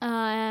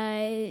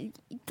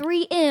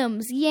3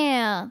 M's,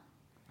 yeah.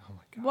 Oh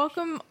my gosh.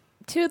 Welcome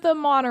to the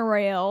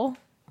Monorail.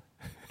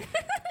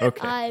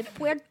 Okay.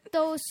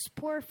 Puertos,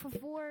 por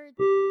favor.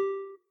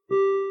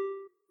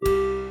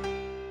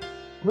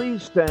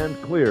 Please stand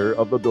clear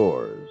of the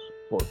doors.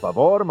 Por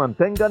favor,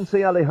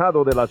 manténganse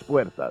alejado de las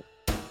puertas.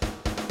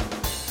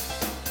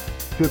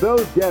 To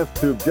those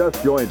guests who've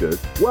just joined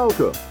us,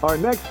 welcome. Our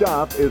next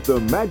stop is the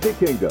Magic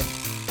Kingdom.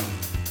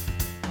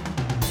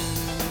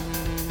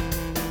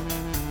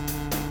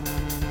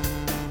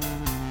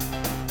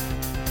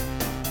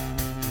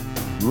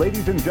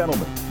 Ladies and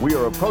gentlemen, we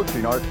are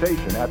approaching our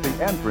station at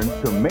the entrance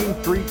to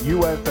Main Street,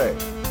 USA,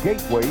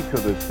 gateway to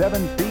the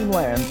 7 theme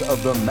lands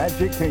of the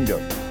Magic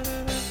Kingdom.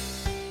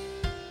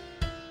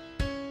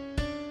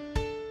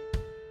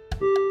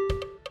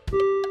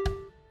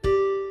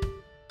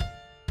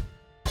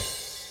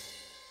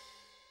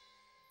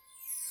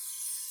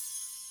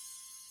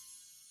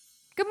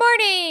 Good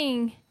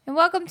morning, and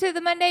welcome to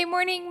the Monday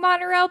Morning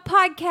Monorail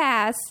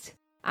podcast.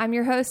 I'm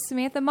your host,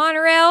 Samantha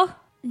Monorail.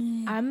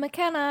 I'm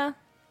McKenna.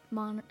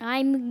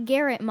 I'm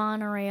Garrett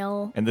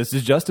Monorail. And this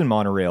is Justin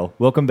Monorail.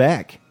 Welcome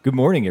back. Good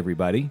morning,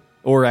 everybody.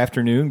 Or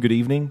afternoon, good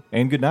evening,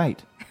 and good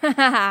night.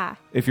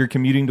 If you're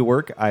commuting to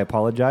work, I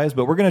apologize,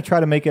 but we're going to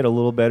try to make it a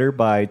little better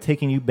by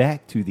taking you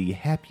back to the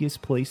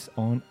happiest place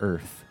on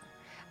Earth.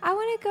 I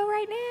want to go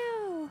right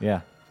now.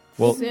 Yeah.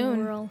 Well,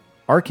 Soon.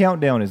 our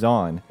countdown is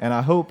on, and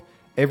I hope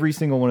every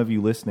single one of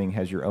you listening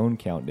has your own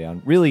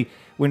countdown. Really,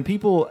 when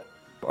people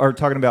are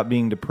talking about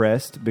being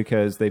depressed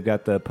because they've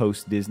got the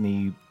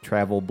post-Disney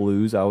travel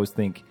blues, I always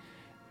think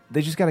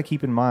they just got to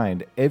keep in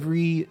mind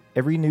every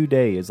new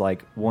day is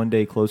like one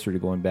day closer to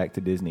going back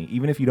to Disney,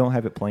 even if you don't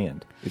have it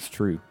planned. It's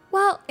true.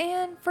 Well,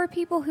 and for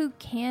people who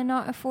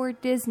cannot afford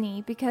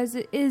Disney because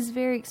it is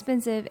very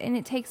expensive and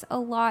it takes a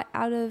lot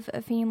out of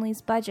a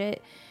family's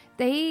budget,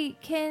 they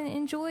can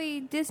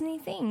enjoy Disney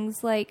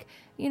things like,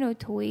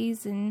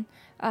 toys and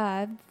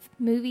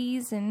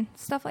movies and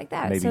stuff like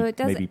that. So it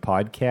doesn't maybe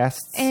podcasts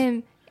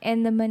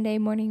and the Monday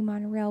Morning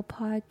Monorail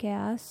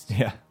podcast.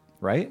 Yeah,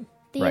 right?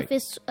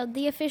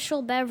 The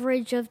official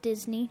beverage of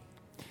Disney.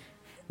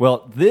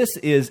 Well, this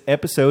is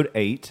episode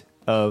 8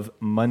 of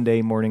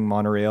Monday Morning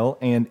Monorail,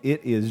 and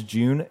it is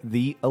June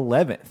the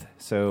 11th.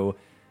 So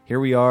here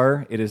we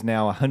are. It is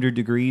now 100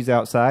 degrees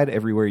outside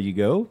everywhere you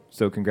go.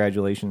 So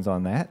congratulations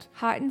on that.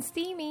 Hot and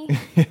steamy.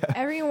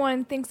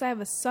 Everyone thinks I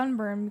have a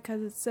sunburn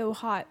because it's so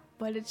hot,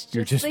 but it's just,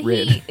 You're just the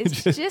red. heat.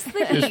 It's just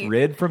the heat. Just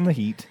red from the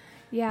heat.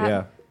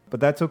 Yeah. But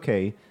that's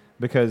okay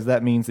because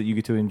that means that you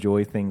get to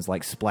enjoy things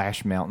like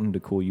Splash Mountain to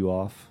cool you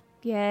off.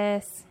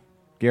 Yes.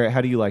 Garrett,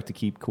 how do you like to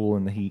keep cool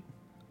in the heat?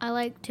 I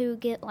like to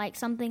get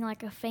something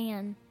like a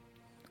fan.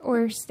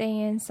 Or stay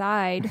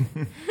inside.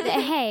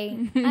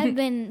 Hey, I've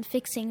been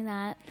fixing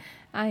that.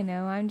 I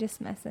know, I'm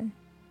just messing.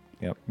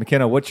 Yep.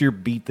 McKenna, what's your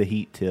beat the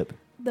heat tip?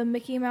 The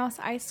Mickey Mouse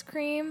ice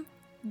cream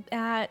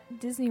at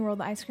Disney World,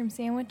 the ice cream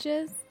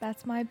sandwiches.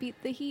 That's my beat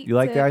the heat. You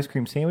like tip. the ice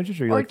cream sandwiches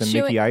or you Or like the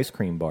Mickey ice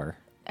cream bar?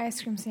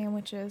 Ice cream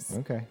sandwiches.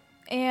 Okay.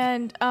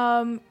 And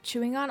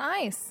chewing on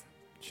ice.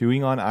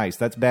 Chewing on ice.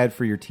 That's bad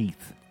for your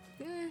teeth.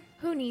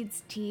 Who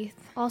needs teeth?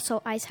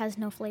 Also, ice has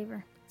no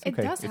flavor. It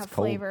okay. does It's have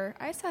cold. flavor.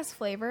 Ice has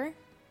flavor.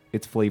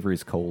 Its flavor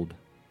is cold.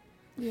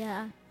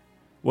 Yeah.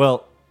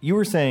 Well, you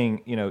were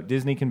saying,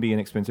 Disney can be an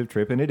expensive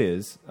trip, and it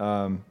is.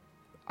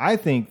 I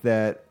think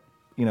that,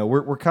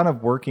 we're kind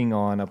of working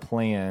on a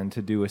plan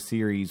to do a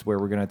series where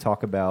we're going to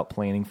talk about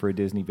planning for a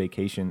Disney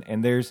vacation,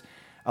 and there's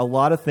a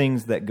lot of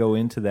things that go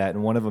into that,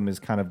 and one of them is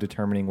kind of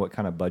determining what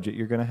kind of budget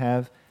you're going to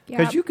have.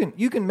 Because you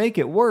can make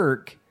it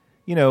work.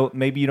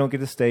 Maybe you don't get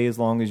to stay as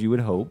long as you would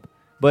hope,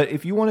 but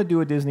if you want to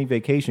do a Disney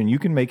vacation, you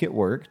can make it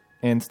work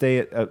and stay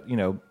at,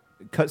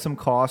 cut some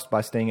cost by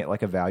staying at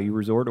like a value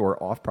resort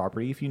or off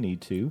property if you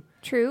need to.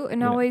 True,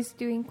 and always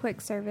doing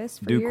quick service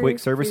for your quick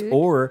service, food.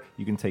 or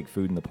you can take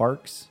food in the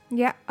parks.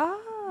 Yeah.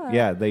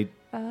 Yeah,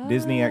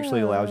 Disney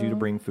actually allows you to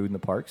bring food in the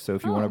parks, so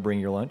if you want to bring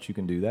your lunch, you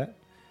can do that.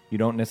 You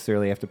don't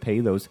necessarily have to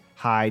pay those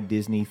high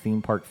Disney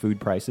theme park food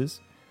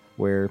prices,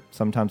 where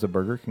sometimes a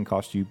burger can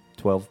cost you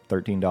 $12,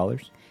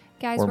 $13.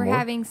 Guys, or we're more.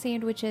 having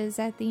sandwiches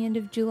at the end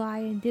of July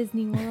in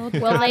Disney World.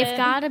 Well, they've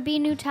got to be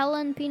Nutella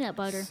and peanut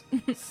butter.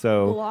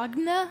 So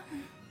Bologna?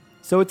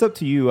 it's up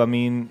to you. I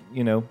mean,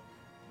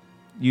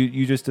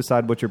 you just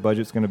decide what your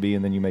budget's going to be,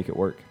 and then you make it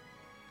work.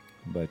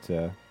 But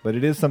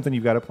it is something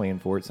you've got to plan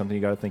for. It's something you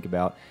got to think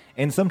about.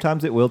 And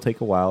sometimes it will take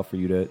a while for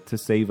you to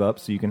save up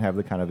so you can have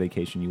the kind of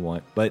vacation you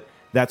want. But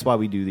that's why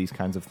we do these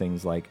kinds of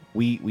things. Like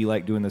we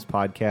like doing this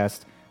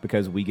podcast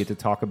because we get to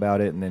talk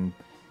about it, and then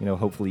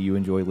hopefully you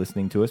enjoy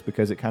listening to us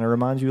because it kind of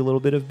reminds you a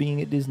little bit of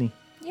being at Disney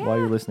while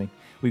you're listening.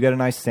 We've got a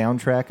nice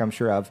soundtrack. I'm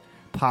sure I've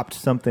popped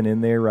something in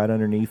there right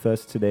underneath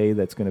us today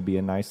that's going to be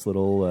a nice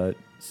little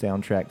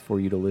soundtrack for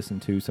you to listen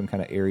to, some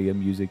kind of area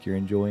music you're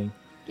enjoying.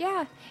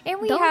 Yeah, and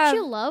Don't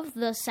you love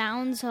the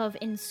sounds of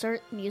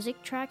insert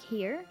music track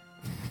here?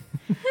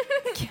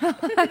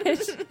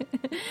 Gosh.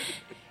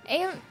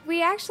 And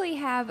we actually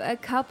have a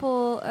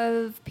couple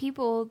of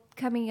people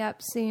coming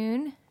up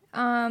soon.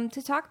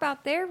 to talk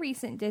about their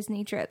recent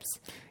Disney trips.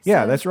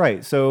 Yeah, that's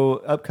right. So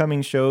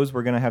upcoming shows,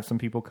 we're going to have some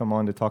people come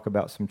on to talk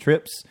about some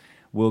trips.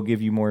 We'll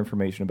give you more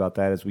information about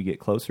that as we get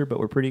closer, but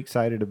we're pretty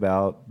excited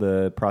about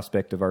the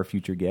prospect of our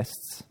future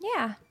guests.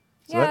 Yeah.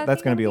 So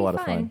that's going to be a lot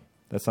of fun.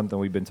 That's something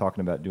we've been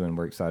talking about doing.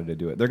 We're excited to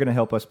do it. They're going to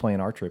help us plan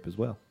our trip as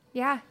well.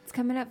 Yeah, it's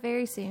coming up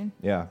very soon.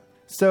 Yeah.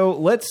 So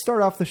let's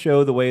start off the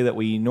show the way that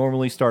we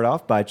normally start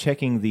off, by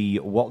checking the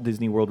Walt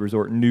Disney World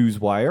Resort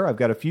Newswire. I've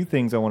got a few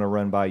things I want to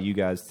run by you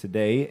guys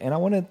today, and I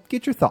want to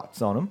get your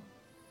thoughts on them.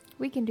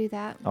 We can do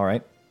that. All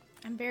right.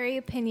 I'm very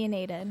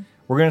opinionated.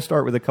 We're going to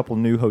start with a couple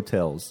new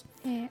hotels.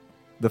 Yeah.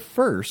 The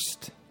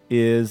first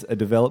is a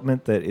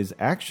development that is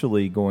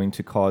actually going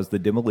to cause the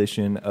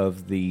demolition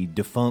of the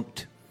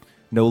defunct,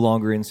 no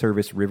longer in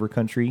service River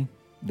Country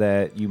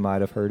that you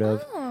might have heard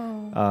of.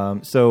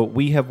 So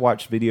we have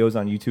watched videos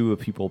on YouTube of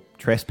people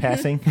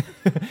trespassing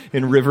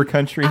in River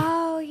Country.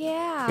 Oh,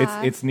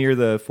 yeah. It's near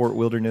the Fort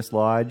Wilderness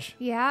Lodge.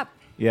 Yep.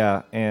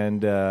 Yeah,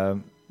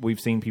 and we've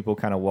seen people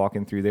kind of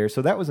walking through there.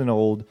 So that was an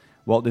old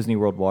Walt Disney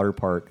World water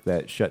park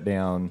that shut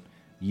down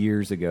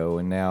years ago,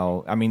 and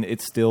now, I mean,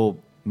 it's still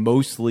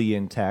mostly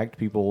intact.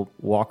 People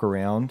walk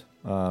around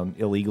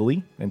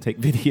illegally and take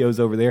videos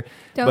over there.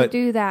 Don't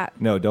do that.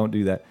 No, don't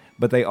do that.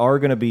 But they are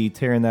going to be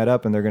tearing that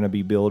up, and they're going to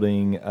be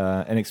building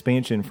an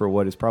expansion for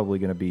what is probably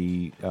going to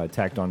be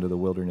tacked onto the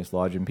Wilderness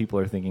Lodge. And people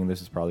are thinking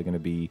this is probably going to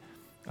be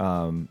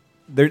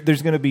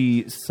there's going to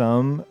be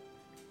some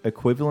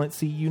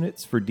equivalency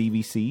units for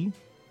DVC.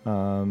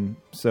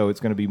 So it's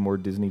going to be more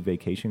Disney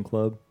Vacation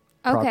Club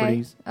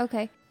properties.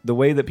 Okay. The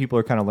way that people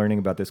are kind of learning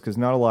about this, because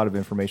not a lot of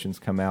information's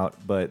come out,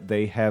 but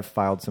they have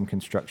filed some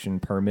construction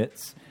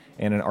permits.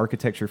 And an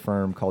architecture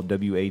firm called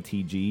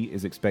WATG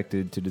is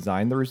expected to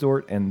design the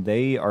resort, and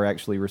they are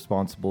actually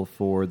responsible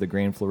for the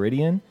Grand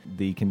Floridian,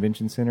 the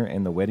Convention Center,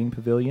 and the Wedding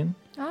Pavilion.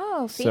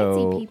 Oh,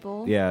 fancy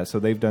people. Yeah, so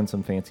they've done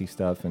some fancy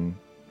stuff and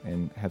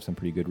have some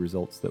pretty good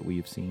results that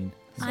we've seen.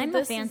 So I'm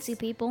a fancy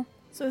people.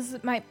 So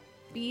this might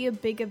be a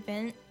big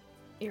event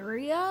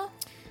area?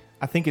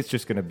 I think it's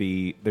just going to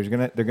be they're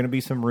going to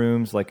be some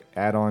rooms like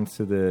add-ons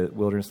to the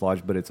Wilderness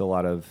Lodge, but it's a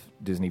lot of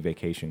Disney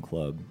Vacation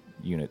Club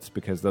units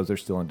because those are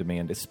still in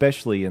demand,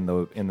 especially in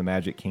the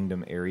Magic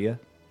Kingdom area.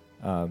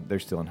 They're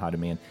still in high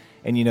demand.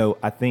 And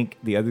I think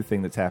the other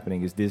thing that's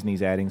happening is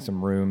Disney's adding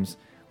some rooms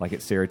like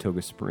at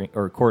Saratoga Spring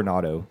or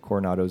Coronado.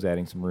 Coronado's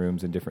adding some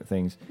rooms and different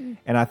things.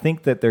 And I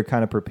think that they're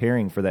kind of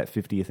preparing for that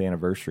 50th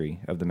anniversary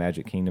of the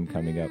Magic Kingdom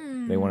coming up.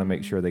 They want to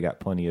make sure they got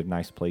plenty of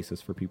nice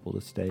places for people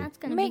to stay. That's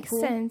going to be Makes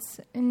cool. sense.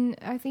 And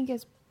I think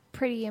it's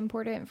pretty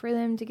important for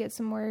them to get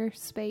some more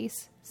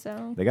space.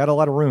 So They got a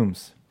lot of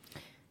rooms.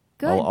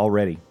 good.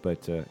 Already,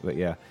 but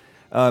yeah.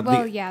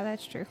 Well, yeah,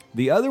 that's true.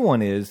 The other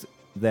one is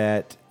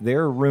that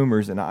there are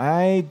rumors, and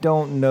I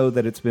don't know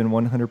that it's been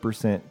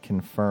 100%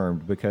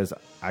 confirmed because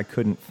I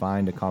couldn't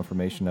find a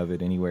confirmation of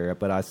it anywhere,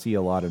 but I see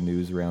a lot of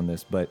news around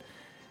this. But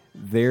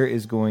there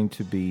is going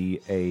to be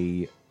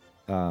a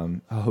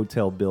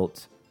hotel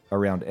built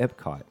around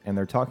Epcot, and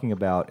they're talking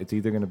about it's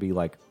either going to be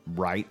like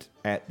right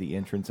at the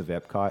entrance of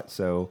Epcot.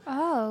 So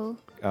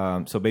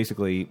so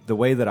basically, the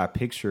way that I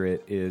picture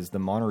it is the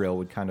monorail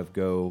would kind of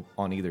go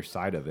on either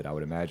side of it, I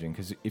would imagine.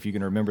 Because if you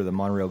can remember, the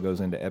monorail goes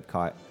into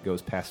Epcot,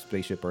 goes past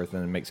Spaceship Earth,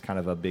 and then makes kind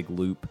of a big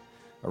loop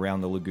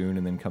around the lagoon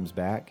and then comes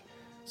back.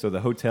 So the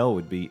hotel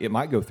it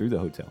might go through the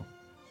hotel,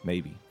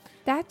 maybe.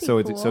 That'd be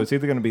So cool. it's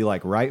either going to be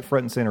like right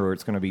front and center or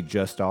it's going to be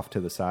just off to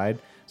the side.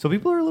 So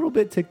people are a little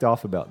bit ticked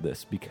off about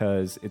this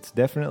because it's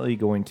definitely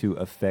going to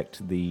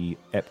affect the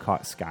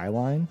Epcot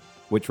skyline,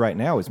 which right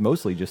now is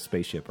mostly just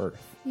Spaceship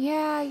Earth.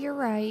 Yeah, you're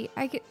right.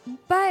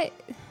 But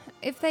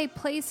if they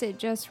place it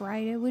just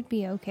right, it would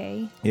be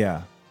okay.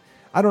 Yeah.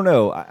 I don't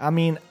know. I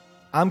mean,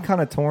 I'm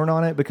kind of torn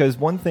on it because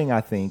one thing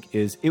I think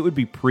is it would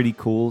be pretty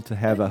cool to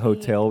have a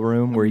hotel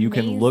room where you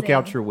can look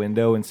out amazing. your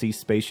window and see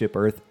Spaceship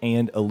Earth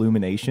and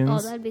illuminations Oh,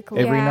 that'd be cool.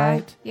 every Yeah,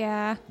 night.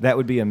 Yeah. That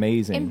would be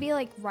amazing. And be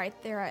like right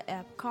there at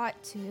Epcot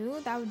too.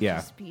 That would Yeah.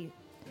 just be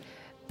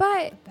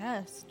But the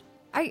best.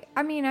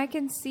 I mean, I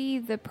can see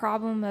the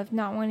problem of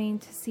not wanting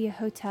to see a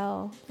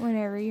hotel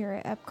whenever you're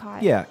at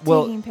Epcot. Yeah,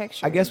 well, taking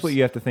pictures. I guess what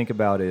you have to think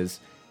about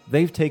is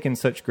they've taken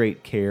such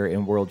great care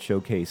in World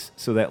Showcase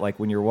so that like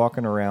when you're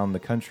walking around the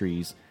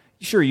countries,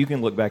 sure, you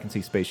can look back and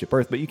see Spaceship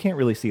Earth, but you can't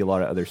really see a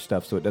lot of other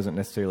stuff, so it doesn't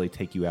necessarily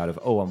take you out of,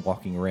 I'm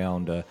walking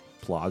around a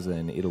plaza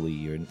in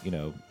Italy,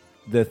 or,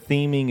 the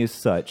theming is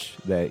such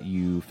that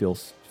you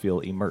feel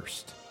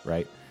immersed,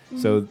 right? Mm-hmm.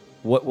 So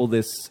what will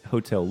this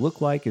hotel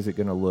look like? Is it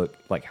going to look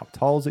like, how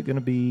tall is it going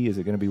to be? Is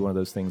it going to be one of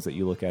those things that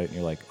you look at it and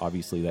you're like,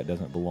 obviously that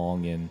doesn't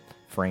belong in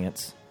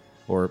France,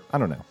 or I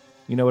don't know.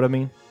 You know what I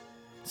mean?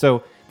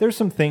 So there's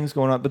some things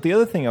going on, but the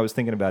other thing I was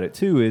thinking about it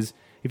too is,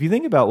 if you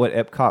think about what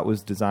Epcot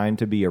was designed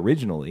to be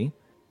originally,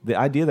 the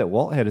idea that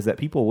Walt had is that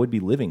people would be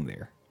living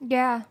there.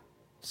 Yeah.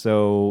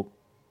 So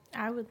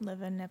I would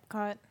live in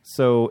Epcot.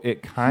 So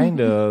it kind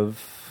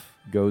of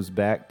goes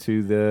back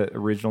to the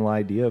original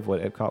idea of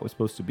what Epcot was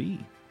supposed to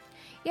be.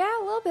 Yeah,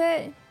 a little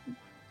bit.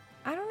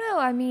 I don't know.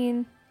 I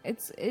mean,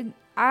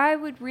 I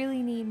would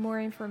really need more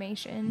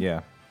information.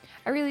 Yeah.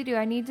 I really do.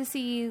 I need to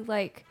see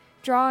like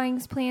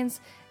drawings, plans.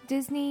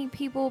 Disney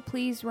people,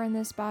 please run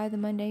this by the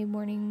Monday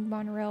Morning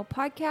Monorail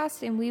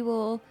podcast, and we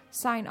will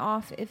sign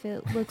off if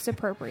it looks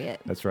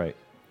appropriate. That's right.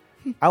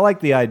 I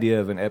like the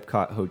idea of an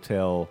Epcot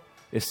hotel,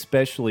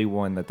 especially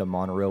one that the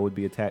monorail would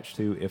be attached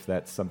to, if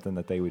that's something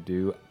that they would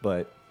do.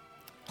 But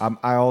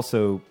I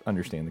also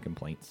understand the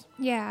complaints.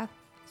 Yeah.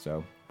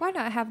 So why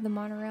not have the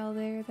monorail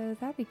there, though?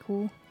 That'd be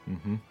cool.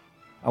 Mm-hmm.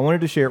 I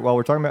wanted to share, while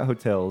we're talking about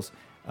hotels,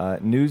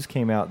 news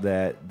came out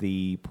that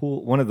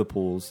one of the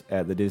pools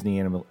at the Disney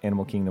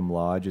Animal Kingdom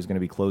Lodge is going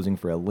to be closing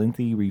for a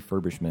lengthy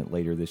refurbishment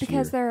later this year.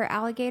 Because there are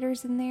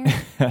alligators in there?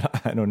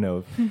 I don't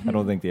know. I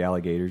don't think the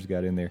alligators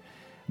got in there.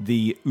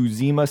 The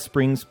Uzima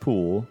Springs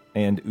Pool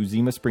and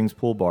Uzima Springs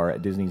Pool Bar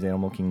at Disney's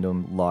Animal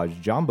Kingdom Lodge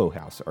Jumbo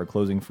House are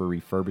closing for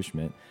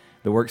refurbishment.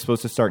 The work's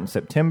supposed to start in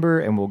September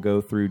and will go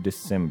through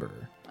December.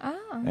 Oh,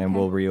 okay. And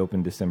will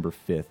reopen December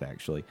 5th,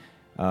 actually.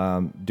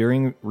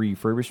 During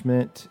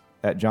refurbishment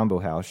at Jumbo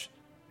House,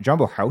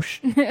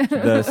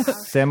 the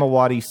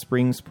Samawati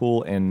Springs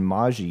Pool and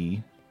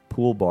Maji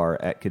Pool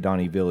Bar at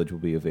Kidani Village will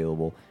be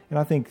available. And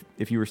I think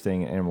if you were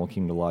staying at Animal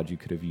Kingdom Lodge, you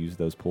could have used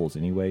those pools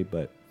anyway,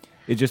 but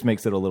it just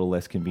makes it a little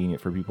less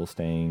convenient for people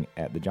staying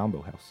at the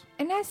Jumbo House.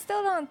 And I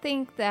still don't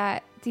think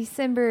that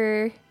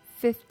December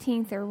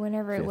 15th or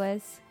whenever it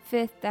was,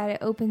 5th, that it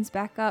opens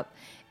back up,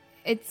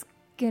 it's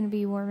going to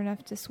be warm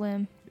enough to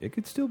swim. It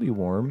could still be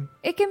warm.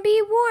 It can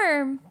be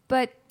warm,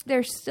 but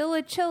there's still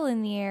a chill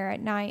in the air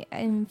at night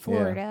in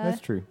Florida. Yeah,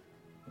 that's true.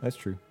 That's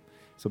true.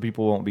 So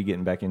people won't be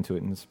getting back into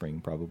it in the spring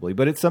probably.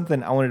 But it's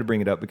something, I wanted to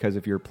bring it up because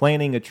if you're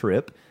planning a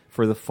trip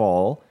for the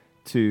fall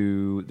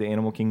to the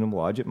Animal Kingdom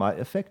Lodge, it might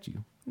affect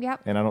you.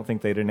 Yep. And I don't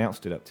think they'd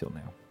announced it up till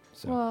now.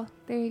 So. Well,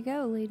 there you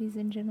go, ladies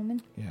and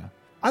gentlemen. Yeah.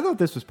 I thought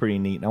this was pretty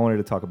neat, and I wanted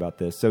to talk about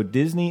this. So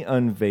Disney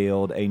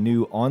unveiled a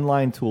new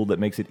online tool that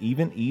makes it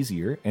even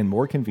easier and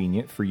more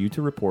convenient for you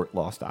to report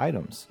lost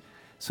items.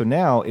 So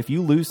now, if you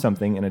lose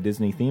something in a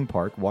Disney theme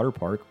park, water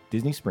park,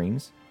 Disney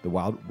Springs, the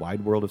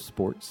wide world of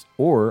sports,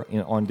 or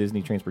on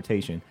Disney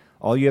transportation,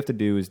 all you have to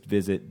do is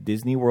visit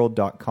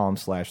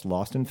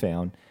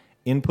disneyworld.com/lostandfound,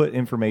 input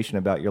information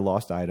about your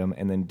lost item,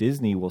 and then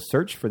Disney will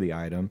search for the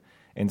item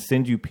and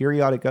send you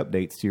periodic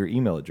updates to your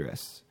email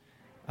address,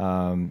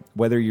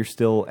 whether you're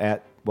still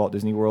at Walt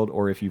Disney World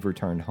or if you've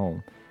returned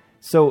home.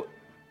 So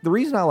the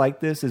reason I like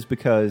this is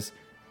because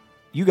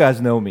you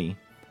guys know me.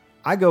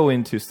 I go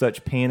into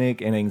such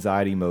panic and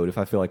anxiety mode if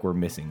I feel like we're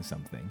missing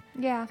something.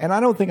 Yeah. And I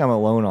don't think I'm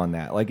alone on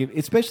that. Like,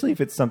 especially if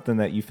it's something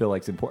that you feel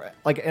like is important.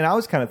 Like, and I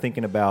was kind of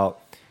thinking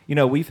about, you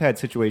know, we've had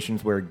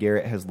situations where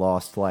Garrett has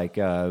lost like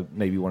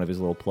maybe one of his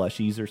little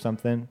plushies or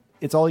something.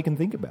 It's all he can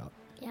think about.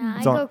 Yeah,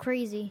 It's I on- go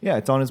crazy. Yeah,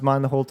 it's on his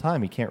mind the whole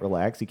time. He can't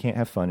relax. He can't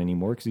have fun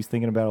anymore because he's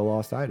thinking about a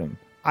lost item.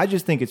 I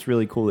just think it's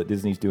really cool that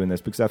Disney's doing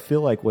this because I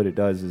feel like what it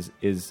does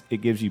is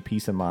it gives you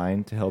peace of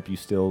mind to help you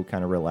still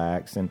kind of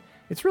relax. And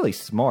it's really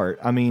smart.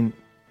 I mean,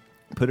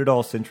 put it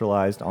all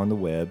centralized on the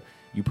web.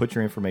 You put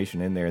your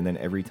information in there, and then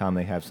every time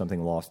they have something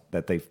lost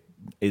that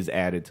is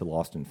added to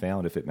Lost and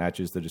Found, if it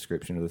matches the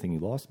description of the thing you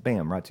lost,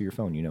 bam, right to your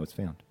phone, you know it's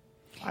found.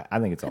 I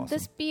think it's Could awesome.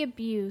 this be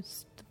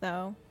abused,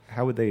 though?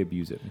 How would they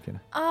abuse it,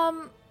 McKenna?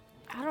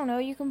 I don't know.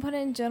 You can put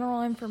in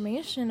general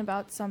information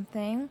about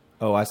something.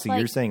 Oh, I see. Like-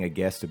 You're saying a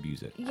guest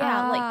abuse it.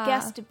 Yeah, like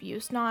guest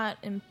abuse, not...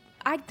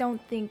 I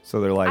don't think... So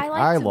they're like,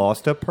 I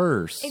lost a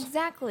purse.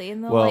 Exactly.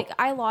 And they're Well- like,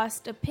 I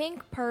lost a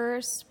pink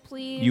purse,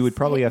 please You would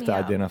probably hit have to me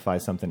up." identify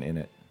something in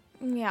it.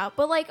 Yeah,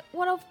 but like,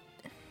 what if...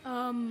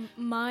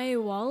 My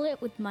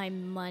wallet with my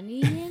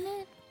money in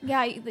it?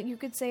 Yeah, you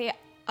could say,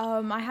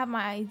 I have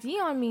my ID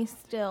on me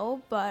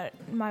still, but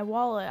my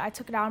wallet, I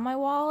took it out of my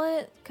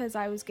wallet because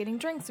I was getting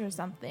drinks or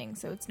something,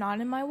 so it's not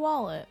in my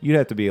wallet. You'd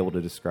have to be able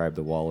to describe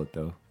the wallet,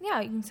 though.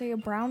 Yeah, you can say a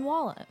brown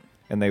wallet.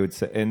 And they would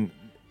say, and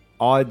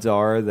odds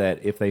are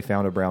that if they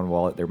found a brown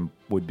wallet, there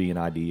would be an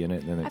ID in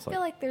it. And then I it's feel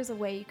like there's a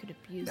way you could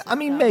abuse it. I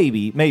mean,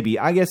 though. maybe.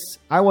 I guess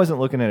I wasn't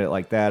looking at it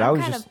like that. I I'm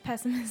was kind just of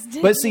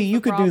pessimistic. But see, is you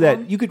the could do that.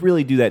 problem. You could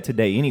really do that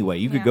today anyway.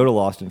 You could Yeah. go to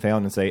Lost and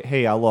Found and say,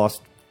 "Hey, I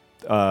lost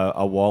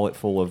a wallet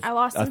full of I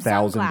lost some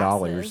 $1,000,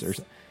 sunglasses.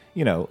 or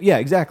yeah,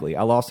 exactly.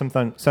 I lost some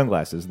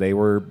sunglasses. They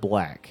were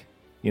black,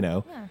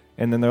 Yeah.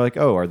 and then they're like,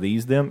 "Oh, are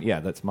these them?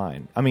 Yeah, that's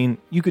mine." I mean,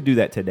 you could do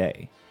that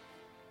today.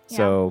 Yeah,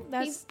 So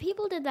that's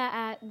People did that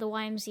at the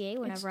YMCA it's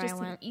whenever just I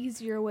an went.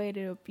 easier way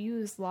to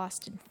abuse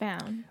Lost and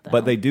Found. Though.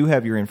 But they do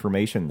have your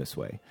information this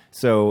way.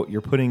 So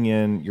you're putting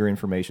in your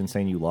information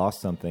saying you lost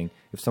something.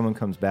 If someone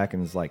comes back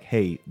and is like,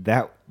 hey,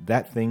 that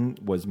thing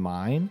was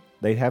mine,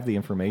 they have the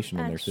information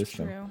in their That's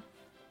system. true.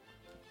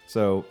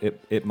 So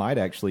it might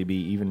actually be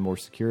even more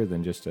secure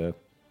than just a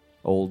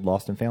old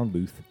lost and found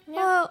booth.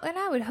 Well, and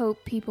I would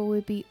hope people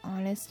would be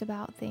honest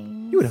about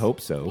things. You would hope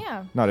so.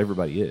 Yeah. Not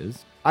everybody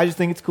is. I just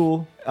think it's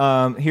cool.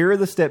 Here are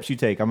the steps you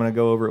take. I'm going to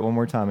go over it one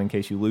more time in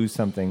case you lose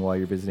something while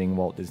you're visiting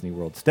Walt Disney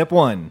World. Step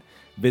 1,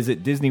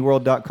 visit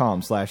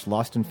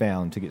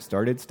disneyworld.com/lostandfound to get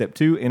started. Step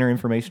 2, enter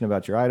information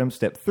about your item.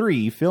 Step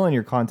 3, fill in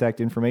your contact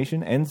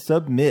information and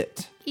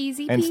submit.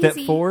 Easy And peasy. step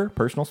 4,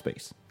 personal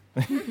space.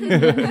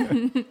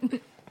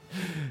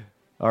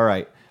 All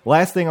right.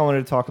 last thing I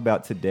wanted to talk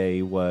about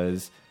today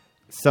was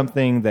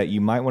something that you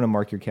might want to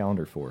mark your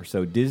calendar for.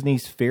 So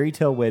Disney's Fairy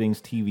Tale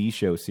Weddings TV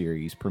show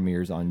series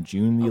premieres on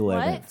June the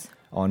 11th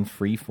on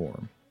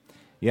Freeform.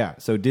 Yeah,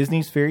 so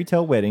Disney's Fairy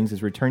Tale Weddings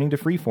is returning to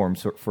Freeform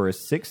for a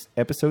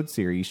 6-episode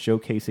series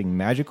showcasing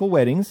magical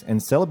weddings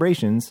and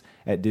celebrations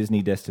at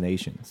Disney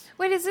destinations.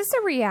 Wait, is this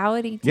a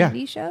reality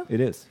TV show? It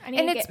is. And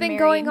it's been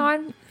going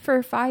on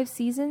for 5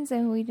 seasons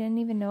and we didn't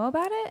even know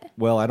about it?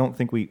 Well, I don't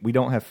think we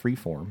don't have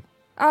Freeform.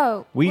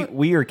 Oh.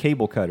 We are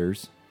cable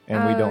cutters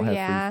and we don't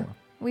have Freeform.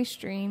 We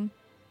stream.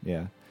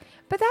 Yeah.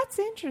 But that's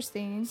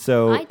interesting.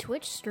 So I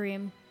Twitch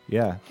stream.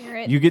 Yeah.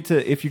 Garrett. You get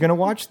to, if you're going to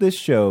watch this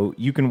show,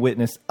 you can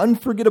witness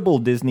unforgettable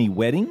Disney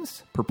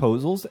weddings,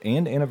 proposals,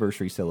 and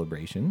anniversary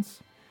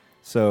celebrations.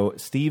 So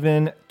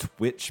Steven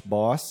Twitch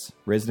Boss,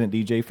 resident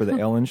DJ for The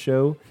Ellen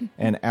Show,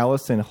 and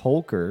Allison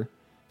Holker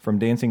from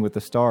Dancing with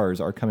the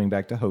Stars are coming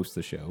back to host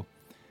the show.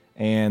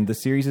 And the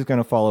series is going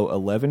to follow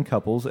 11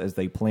 couples as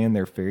they plan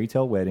their fairy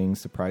tale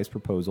weddings, surprise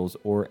proposals,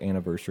 or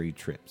anniversary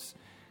trips.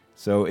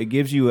 So it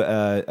gives you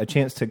a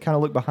chance to kind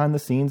of look behind the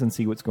scenes and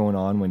see what's going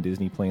on when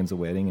Disney plans a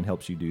wedding and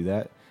helps you do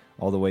that,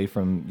 all the way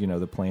from,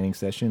 the planning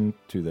session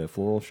to the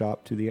floral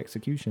shop to the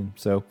execution.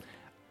 So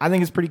I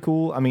think it's pretty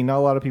cool. I mean, not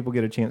a lot of people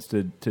get a chance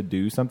to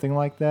do something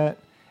like that,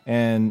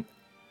 and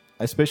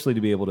especially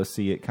to be able to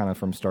see it kind of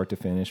from start to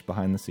finish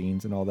behind the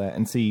scenes and all that,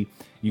 and you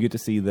get to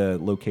see the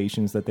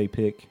locations that they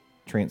pick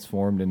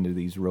transformed into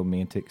these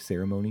romantic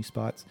ceremony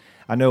spots.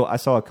 I know I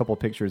saw a couple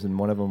pictures, and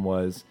one of them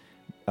was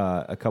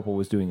a couple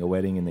was doing a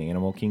wedding in the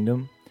Animal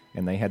Kingdom,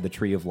 and they had the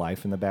Tree of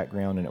Life in the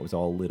background, and it was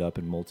all lit up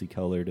and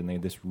multicolored, and they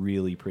had this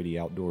really pretty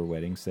outdoor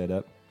wedding set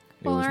up.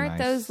 Well, aren't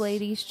those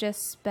ladies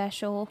just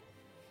special?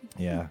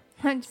 Yeah.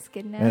 I'm just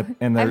kidding.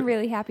 And I'm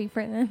really happy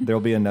for them.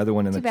 There'll be another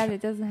one in Too bad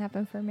it doesn't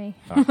happen for me.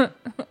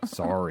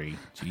 Sorry.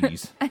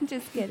 Jeez. I'm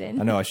just kidding.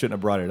 I know, I shouldn't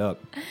have brought it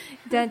up.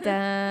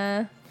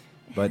 Dun-dun.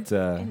 But,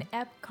 in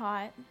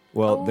Epcot.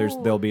 well,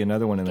 there'll be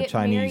another one in the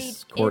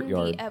Chinese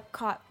courtyard. In the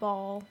Epcot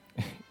ball.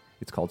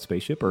 It's called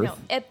Spaceship Earth.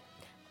 No,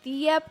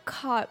 the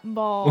Epcot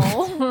ball.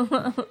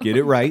 Get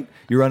it right.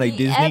 You're on a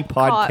Disney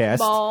Epcot podcast.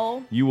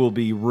 ball. You will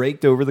be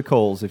raked over the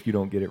coals if you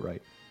don't get it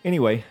right.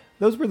 Anyway,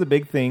 those were the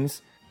big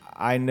things.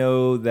 I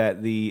know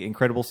that the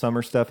Incredible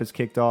Summer stuff has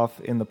kicked off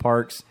in the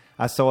parks.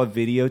 I saw a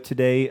video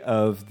today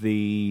of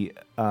the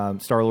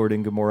Star-Lord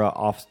and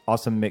Gamora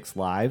Awesome Mix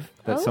Live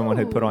that someone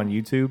had put on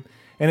YouTube.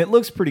 And it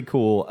looks pretty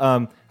cool.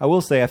 I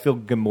will say I feel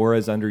Gamora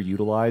is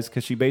underutilized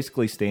because she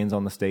basically stands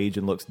on the stage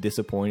and looks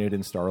disappointed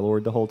in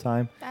Star-Lord the whole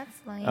time. That's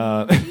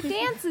lame. She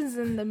dances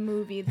in the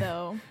movie,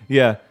 though.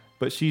 Yeah,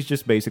 but she's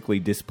just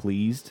basically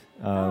displeased.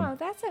 Oh,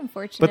 that's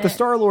unfortunate. But the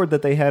Star-Lord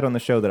that they had on the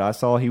show that I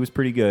saw, he was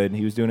pretty good.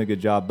 He was doing a good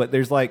job. But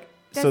there's like...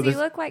 Does he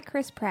look like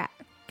Chris Pratt?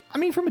 I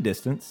mean, from a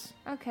distance.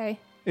 Okay.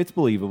 It's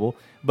believable.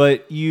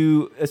 But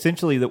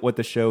essentially what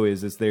the show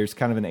is there's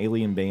kind of an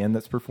alien band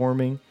that's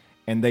performing,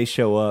 and they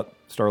show up,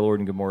 Star-Lord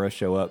and Gamora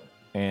show up,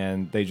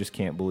 and they just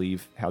can't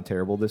believe how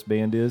terrible this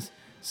band is.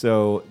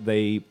 So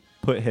they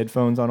put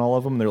headphones on all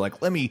of them. And they're like,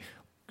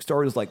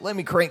 Star-Lord's like, let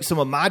me crank some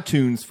of my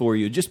tunes for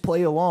you. Just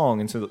play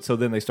along. And so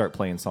then they start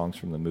playing songs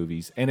from the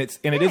movies. And Nice.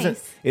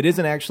 it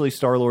isn't actually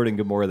Star-Lord and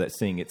Gamora that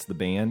sing. It's the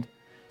band.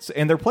 So,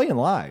 and they're playing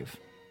live.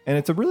 And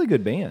it's a really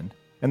good band.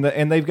 And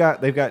they've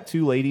got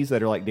 2 ladies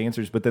that are like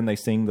dancers, but then they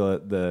sing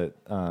the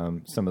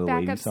some of the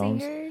lady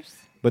songs. Singers?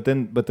 But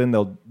then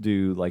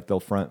they'll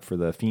front for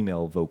the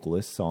female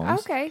vocalist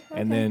songs. Okay.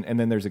 And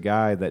then there's a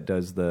guy that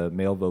does the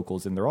male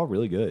vocals, and they're all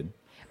really good.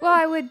 Well,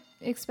 I would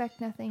expect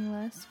nothing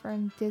less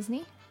from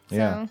Disney.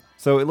 Yeah.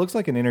 So it looks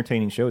like an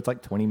entertaining show. It's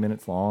like 20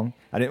 minutes long.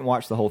 I didn't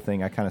watch the whole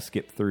thing. I kind of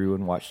skipped through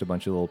and watched a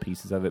bunch of little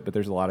pieces of it, but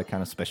there's a lot of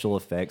kind of special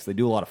effects. They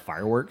do a lot of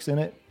fireworks in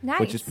it,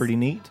 which is pretty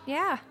neat.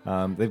 Yeah.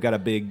 They've got a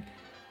big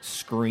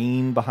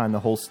screen behind the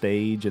whole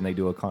stage, and they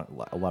do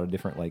a lot of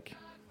different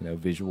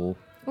visual.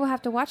 We'll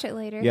have to watch it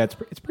later. Yeah,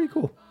 it's pretty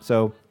cool.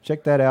 So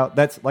check that out.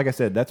 That's, like I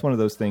said, that's one of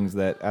those things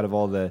that out of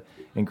all the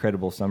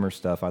Incredible Summer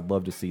stuff, I'd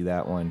love to see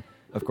that one.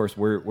 Of course,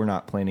 we're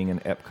not planning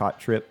an Epcot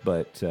trip,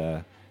 but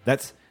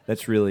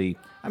that's really,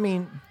 I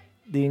mean,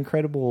 the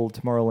Incredible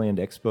Tomorrowland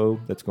Expo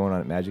that's going on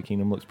at Magic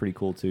Kingdom looks pretty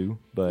cool too.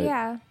 But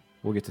yeah,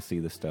 we'll get to see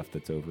the stuff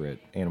that's over at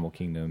Animal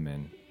Kingdom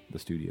and the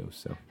studios.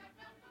 So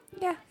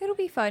yeah, it'll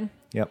be fun.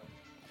 Yep.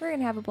 We're going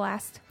to have a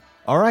blast.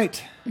 All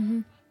right.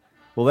 Mm-hmm.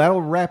 Well,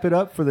 that'll wrap it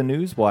up for the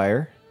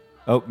Newswire.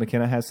 Oh,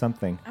 McKenna has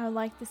something. I would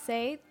like to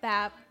say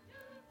that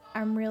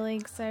I'm really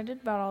excited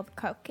about all the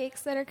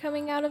cupcakes that are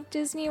coming out of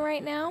Disney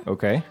right now.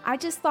 Okay. I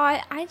just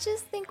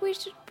think we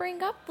should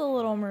bring up the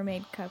Little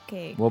Mermaid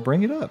cupcake. Well,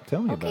 bring it up.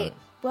 Tell me about it.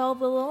 Well,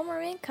 the Little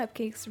Mermaid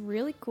cupcake's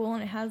really cool,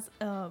 and it has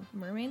a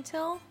mermaid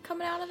tail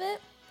coming out of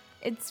it.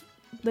 It's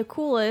the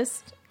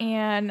coolest,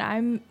 and I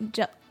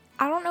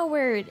don't know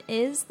where it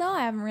is, though.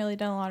 I haven't really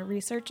done a lot of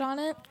research on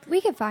it.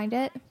 We can find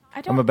it.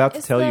 I'm about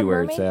to tell you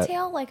where it's at. Is the mermaid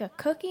tail like a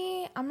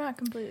cookie? I'm not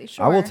completely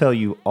sure. I will tell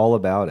you all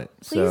about it.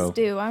 Please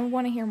do. I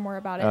want to hear more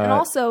about it. And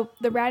also,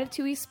 the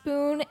Ratatouille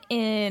spoon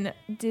in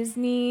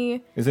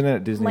Disney. Isn't it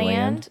at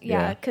Disneyland?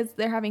 Yeah, because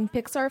they're having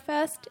Pixar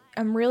Fest.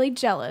 I'm really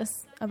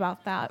jealous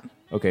about that.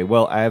 Okay,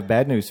 well, I have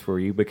bad news for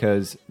you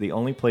because the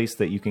only place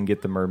that you can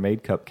get the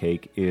mermaid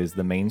cupcake is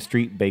the Main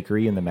Street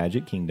Bakery in the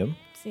Magic Kingdom.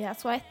 See,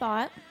 that's what I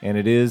thought. And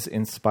it is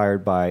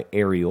inspired by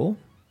Ariel.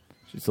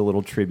 It's a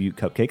little tribute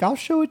cupcake. I'll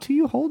show it to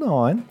you. Hold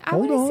on. I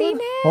want to see now.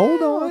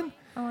 Hold on.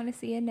 I want to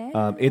see it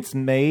now. It's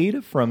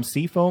made from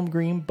seafoam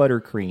green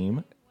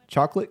buttercream,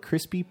 chocolate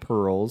crispy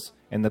pearls,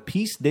 and the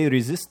piece de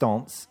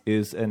resistance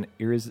is an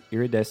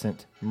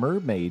iridescent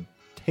mermaid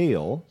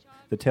tail.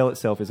 The tail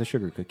itself is a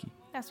sugar cookie.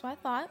 That's what I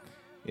thought.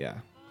 Yeah.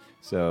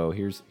 So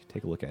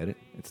take a look at it.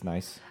 It's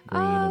nice,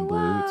 green and blue.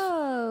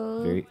 Whoa.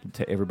 It's very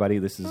to everybody.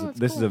 This is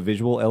it's is cool. a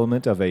visual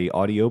element of a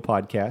audio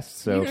podcast.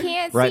 So You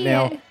can't right see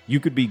now it.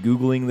 you could be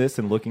Googling this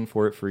and looking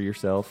for it for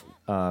yourself.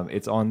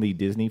 It's on the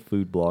Disney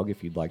food blog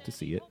if you'd like to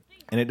see it,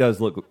 and it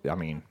does look. I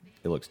mean,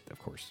 it looks. Of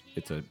course,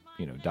 it's a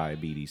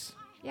diabetes.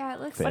 Yeah,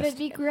 it looks Fest. But it'd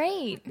be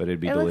great. But it'd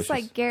be it delicious.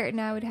 looks like Garrett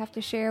and I would have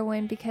to share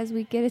one because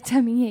we get a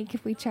tummy ache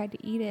if we tried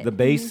to eat it. The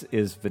base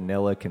is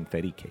vanilla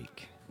confetti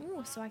cake.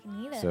 Ooh, so I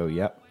can eat it. So,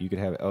 yep, you could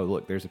have it. Oh,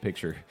 look, there's a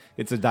picture.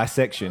 It's a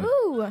dissection.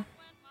 Ooh,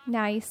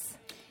 Nice.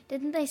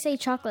 Didn't they say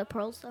chocolate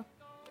pearls though?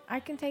 I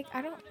can take.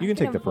 I don't. You I can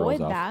take the pearls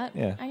avoid off. that.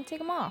 Yeah. I can take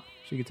them off.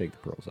 She could take the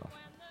pearls off.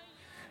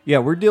 Yeah,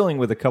 we're dealing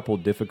with a couple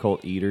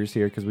difficult eaters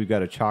here because we've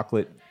got a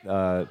chocolate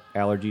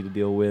allergy to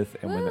deal with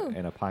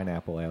and a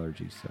pineapple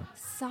allergy. So,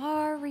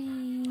 Sorry.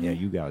 yeah,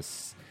 you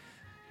guys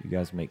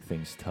make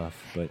things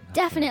tough. But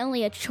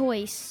Definitely a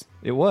choice.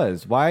 it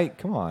was. Why?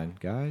 Come on,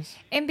 guys.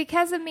 And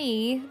because of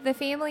me, the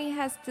family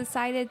has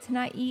decided to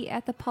not eat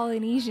at the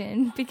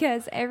Polynesian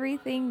because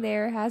everything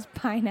there has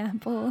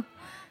pineapple.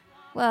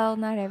 Well,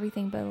 not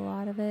everything, but a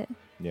lot of it.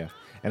 Yeah.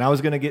 And I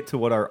was going to get to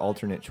what our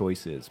alternate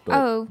choice is,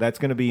 but that's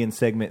going to be in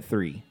segment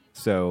 3.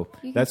 So You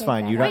can that's take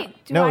fine. that You're out. not.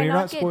 Wait, do No, I you're not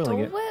not get spoiling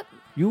Dole it. Whip?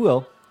 You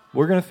will.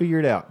 We're going to figure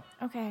it out.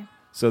 Okay.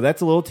 So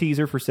that's a little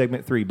teaser for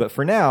segment 3. But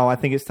for now, I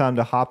think it's time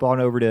to hop on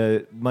over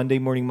to Monday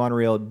Morning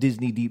Monorail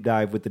Disney Deep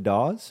Dive with the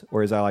Daws,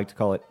 or as I like to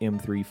call it,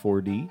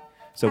 M34D.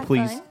 So Have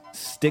please fun.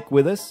 stick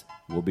with us.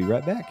 We'll be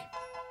right back.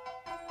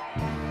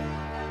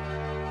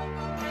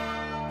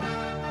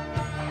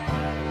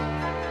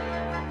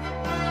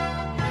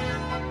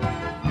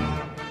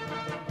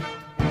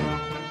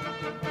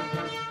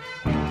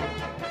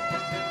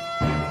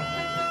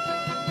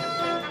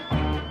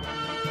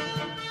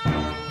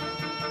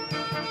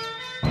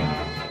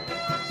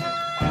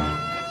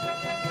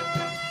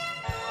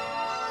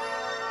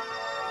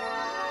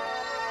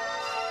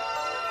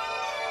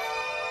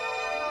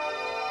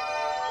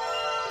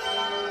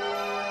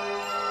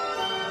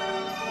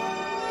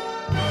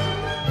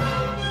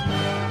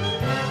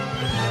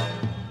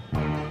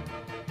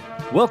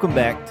 Welcome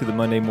back to the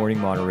Monday Morning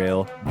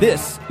Monorail.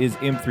 This is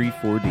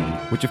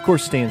M34D, which of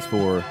course stands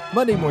for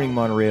Monday Morning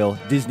Monorail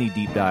Disney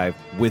Deep Dive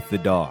with the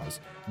Daws.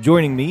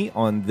 Joining me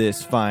on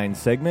this fine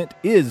segment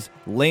is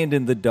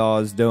Landon the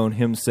Daws Doan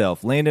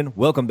himself. Landon,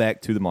 welcome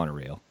back to the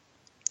Monorail.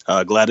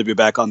 Glad to be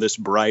back on this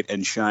bright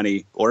and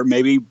shiny, or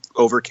maybe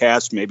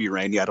overcast, maybe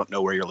rainy. I don't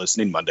know where you're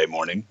listening Monday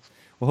morning.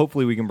 Well,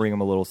 hopefully we can bring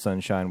them a little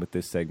sunshine with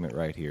this segment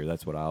right here.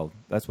 That's what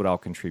I'll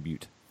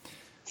contribute.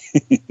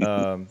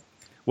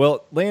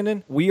 Well,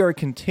 Landon, we are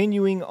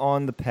continuing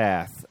on the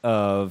path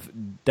of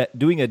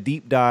doing a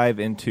deep dive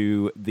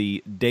into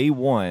the Day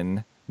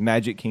 1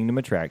 Magic Kingdom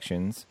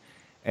attractions.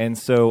 And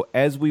so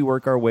as we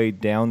work our way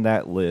down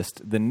that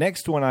list, the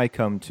next one I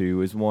come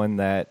to is one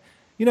that,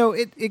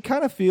 it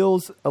kind of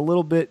feels a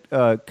little bit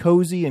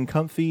cozy and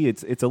comfy.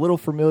 It's a little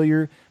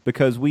familiar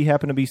because we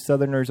happen to be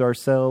Southerners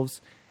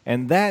ourselves.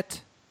 And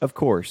that, of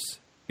course,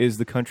 is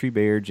the Country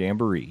Bear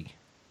Jamboree.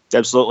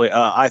 Absolutely.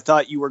 I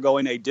thought you were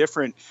going a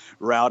different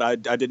route. I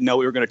didn't know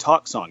we were going to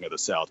talk Song of the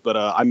South, but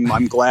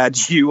I'm glad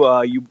you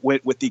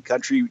went with the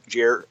Country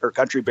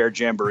Bear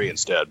Jamboree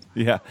instead.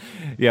 Yeah.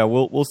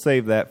 We'll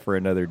save that for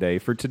another day.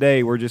 For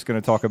today, we're just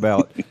going to talk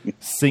about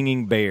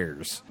singing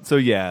bears. So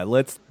yeah,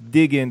 let's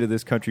dig into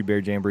this Country Bear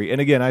Jamboree. And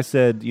again, I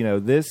said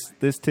this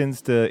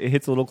it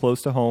hits a little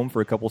close to home for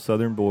a couple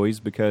Southern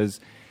boys because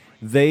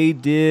they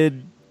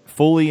did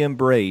fully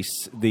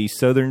embrace the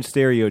Southern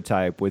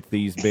stereotype with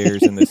these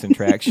bears in this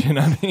attraction.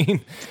 I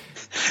mean,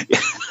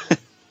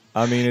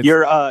 it's,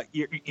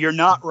 you're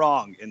not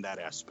wrong in that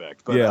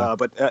aspect, but Yeah.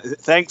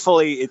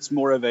 Thankfully it's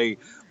more of a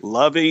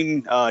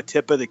loving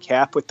tip of the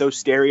cap with those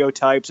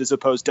stereotypes as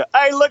opposed to,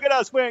 hey, look at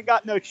us, we ain't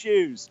got no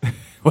shoes.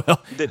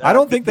 well, that, I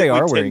don't think that they we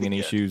are tend wearing to any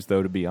get. shoes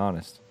though, to be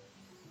honest.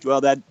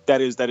 Well, that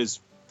is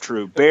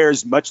true.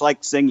 Bears, much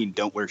like singing,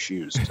 don't wear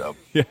shoes. So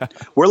Yeah.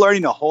 we're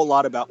learning a whole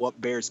lot about what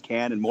bears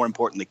can and more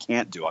importantly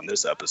can't do on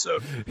this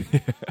episode.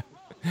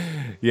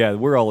 Yeah,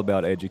 we're all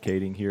about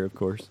educating here, of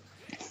course.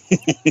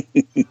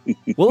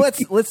 Well,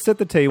 let's set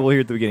the table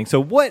here at the beginning.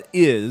 So what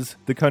is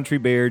the Country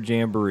Bear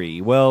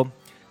Jamboree? Well,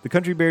 the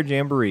Country Bear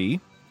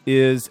Jamboree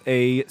is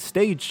a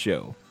stage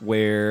show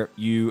where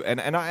you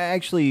and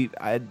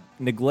I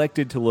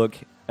neglected to look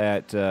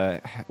at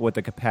what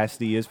the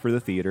capacity is for the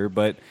theater,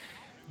 but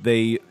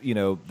they've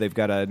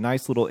got a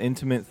nice little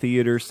intimate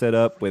theater set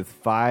up with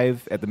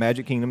 5 at the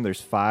Magic Kingdom.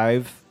 There's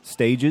 5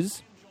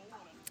 stages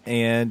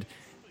and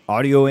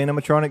audio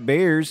animatronic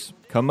bears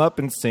come up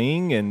and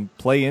sing and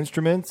play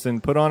instruments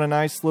and put on a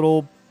nice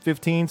little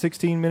 15,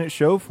 16-minute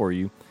show for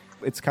you.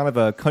 It's kind of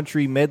a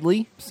country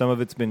medley. Some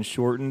of it's been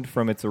shortened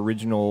from its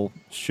original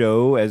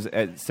show, as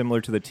similar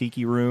to the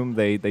Tiki Room.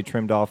 They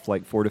trimmed off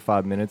like 4 to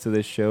 5 minutes of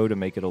this show to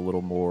make it a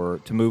little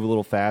more, to move a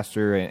little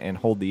faster and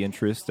hold the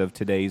interest of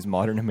today's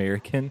modern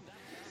American.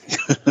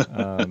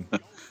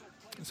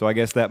 So I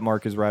guess that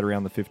mark is right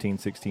around the 15,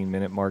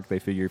 16-minute mark. They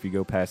figure if you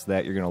go past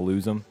that, you're going to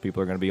lose them.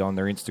 People are going to be on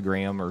their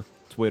Instagram or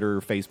Twitter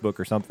or Facebook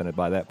or something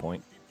by that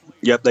point.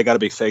 Yep, they got to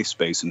be face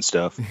space and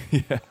stuff.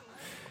 Yeah.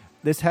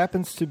 This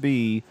happens to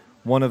be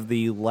one of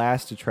the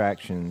last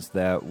attractions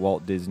that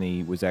Walt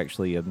Disney was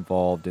actually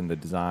involved in the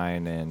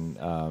design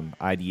and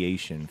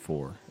ideation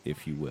for,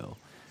 if you will.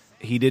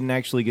 He didn't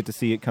actually get to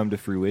see it come to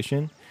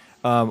fruition.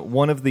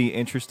 One of the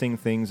interesting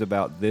things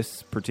about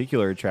this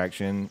particular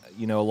attraction,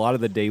 a lot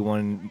of the day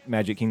one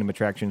Magic Kingdom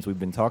attractions we've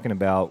been talking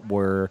about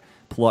were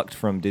plucked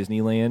from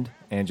Disneyland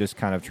and just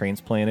kind of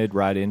transplanted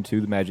right into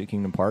the Magic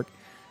Kingdom park.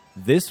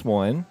 This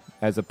one,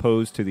 as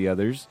opposed to the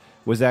others,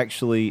 was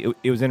actually,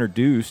 it was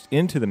introduced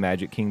into the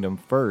Magic Kingdom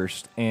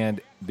first,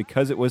 and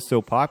because it was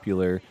so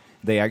popular,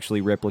 they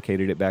actually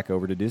replicated it back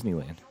over to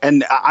Disneyland.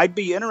 And I'd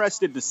be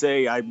interested to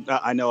say,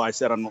 I know I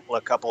said on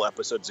a couple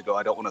episodes ago,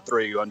 I don't want to throw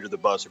you under the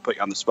bus or put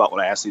you on the spot when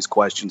I ask these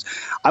questions.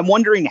 I'm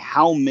wondering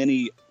how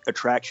many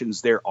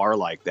attractions there are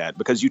like that,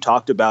 because you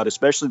talked about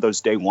especially those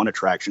day one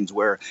attractions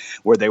where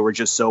they were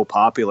just so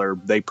popular,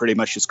 they pretty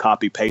much just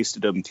copy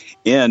pasted them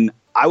in.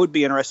 I would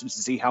be interested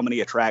to see how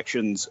many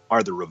attractions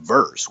are the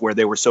reverse, where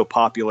they were so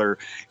popular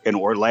in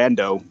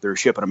Orlando, they're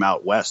shipping them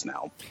out west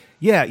now.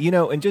 Yeah,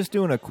 and just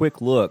doing a quick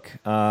look,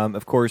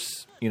 of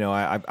course,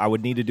 I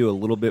would need to do a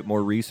little bit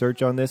more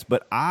research on this,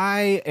 but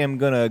I am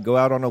going to go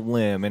out on a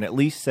limb and at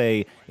least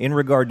say, in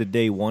regard to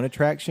day one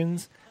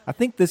attractions, I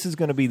think this is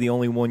going to be the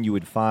only one you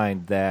would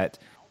find that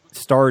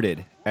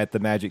started at the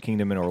Magic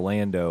Kingdom in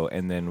Orlando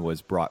and then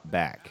was brought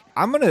back.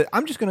 I'm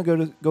just going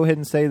to go ahead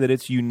and say that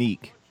it's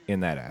unique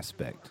in that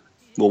aspect.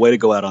 Well, way to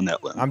go out on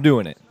that limb. I'm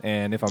doing it.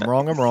 And if I'm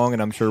wrong, I'm wrong,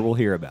 and I'm sure we'll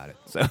hear about it.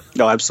 So.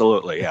 No,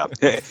 absolutely, yeah.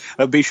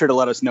 Be sure to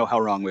let us know how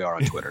wrong we are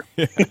on Twitter.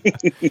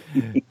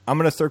 I'm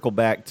going to circle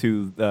back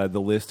to the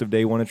list of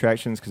day one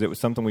attractions because it was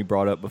something we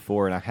brought up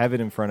before, and I have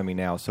it in front of me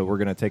now. So we're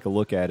going to take a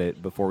look at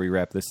it before we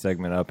wrap this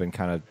segment up and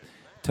kind of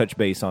touch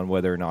base on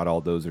whether or not all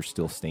those are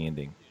still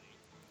standing.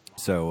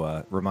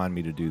 So remind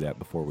me to do that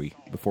before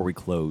we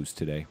close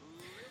today.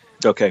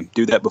 Okay,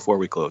 do that before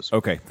we close.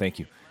 Okay, thank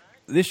you.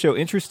 This show,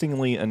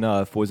 interestingly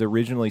enough, was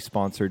originally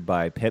sponsored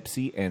by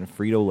Pepsi and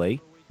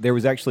Frito-Lay. There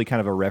was actually kind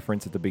of a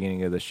reference at the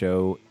beginning of the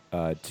show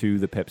to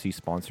the Pepsi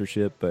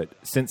sponsorship, but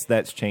since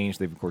that's changed,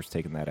 they've, of course,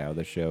 taken that out of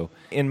the show.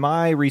 In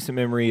my recent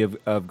memory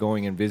of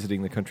going and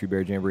visiting the Country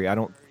Bear Jamboree, I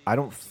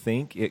don't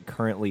think it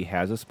currently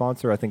has a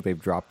sponsor. I think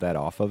they've dropped that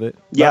off of it.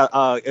 Yeah,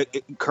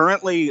 it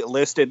currently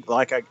listed,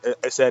 like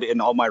I said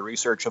in all my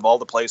research, of all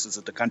the places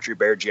that the Country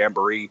Bear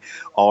Jamboree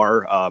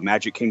are,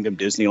 Magic Kingdom,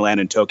 Disneyland,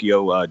 and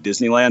Tokyo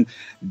Disneyland,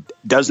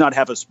 does not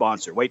have a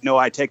sponsor. Wait, no,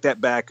 I take that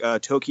back.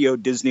 Tokyo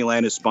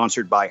Disneyland is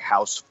sponsored by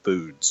House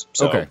Foods.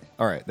 So, okay,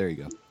 all right, there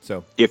you go.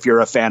 So if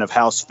you're a fan of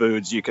House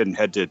Foods, you can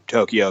head to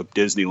Tokyo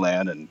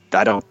Disneyland and,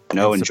 I don't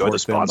know, enjoy the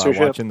sponsorship.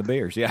 By watching the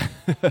Bears, yeah.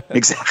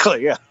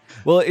 Exactly, yeah.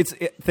 Well,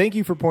 thank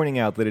you for pointing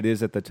out that it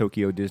is at the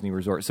Tokyo Disney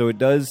Resort. So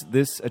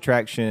this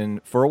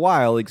attraction, for a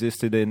while,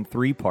 existed in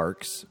 3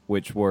 parks,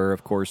 which were,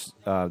 of course,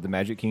 the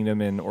Magic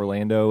Kingdom in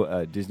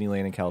Orlando,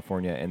 Disneyland in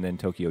California, and then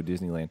Tokyo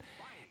Disneyland.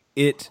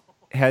 It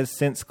has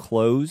since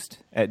closed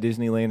at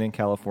Disneyland in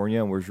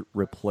California and was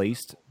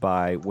replaced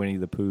by Winnie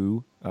the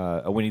Pooh,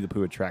 a Winnie the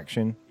Pooh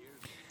attraction.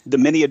 The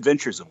Mini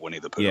Adventures of Winnie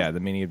the Pooh. Yeah, the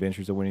Mini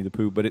Adventures of Winnie the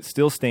Pooh, but it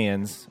still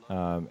stands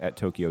at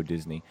Tokyo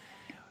Disney.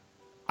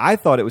 I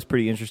thought it was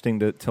pretty interesting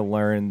to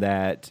learn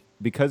that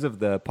because of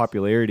the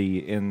popularity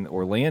in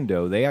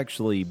Orlando, they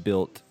actually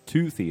built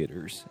 2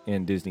 theaters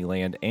in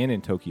Disneyland and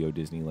in Tokyo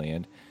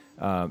Disneyland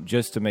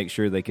just to make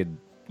sure they could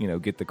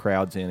get the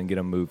crowds in and get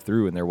them moved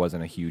through, and there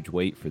wasn't a huge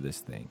wait for this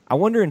thing. I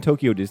wonder in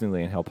Tokyo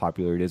Disneyland how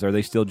popular it is. Are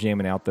they still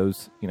jamming out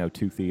those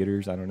 2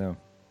 theaters? I don't know.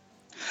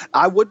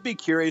 I would be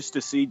curious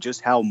to see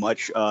just how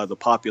much the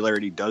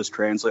popularity does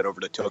translate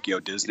over to Tokyo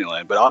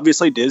Disneyland. But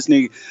obviously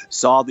Disney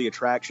saw the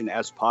attraction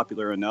as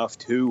popular enough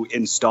to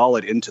install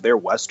it into their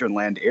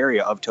Westernland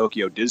area of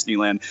Tokyo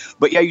Disneyland.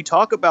 But yeah, you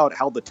talk about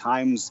how the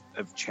times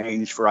have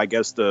changed for, I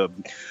guess, the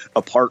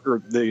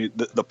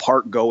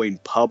park going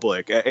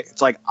public.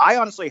 It's like, I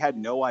honestly had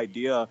no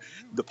idea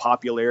the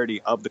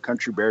popularity of the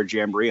Country Bear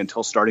Jamboree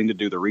until starting to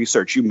do the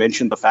research. You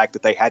mentioned the fact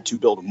that they had to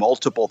build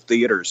multiple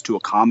theaters to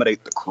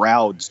accommodate the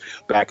crowds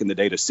back in the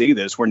day to see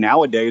this, where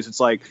nowadays it's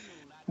like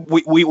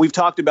we've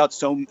talked about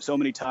so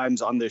many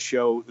times on this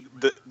show,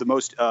 the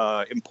most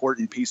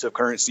important piece of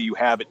currency you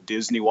have at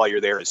Disney while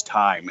you're there is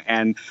time.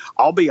 And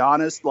I'll be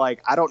honest,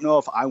 like, I don't know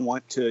if I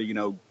want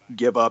to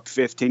give up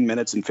 15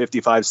 minutes and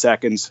 55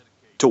 seconds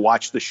to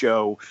watch the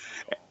show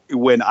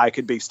when I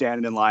could be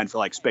standing in line for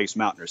like Space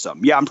Mountain or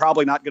something. Yeah, I'm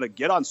probably not going to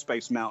get on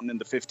Space Mountain in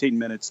the 15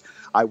 minutes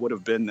I would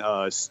have been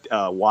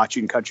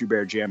watching Country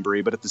Bear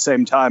Jamboree, but at the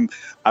same time,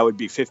 I would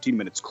be 15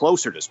 minutes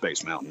closer to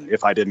Space Mountain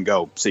if I didn't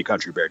go see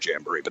Country Bear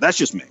Jamboree. But that's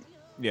just me.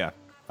 Yeah,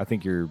 I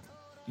think your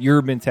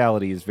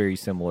mentality is very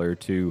similar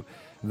to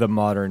the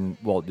modern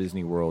Walt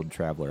Disney World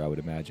traveler, I would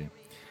imagine.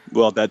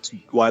 Well, that's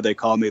why they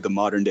call me the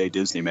modern-day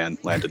Disney man,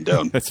 Landon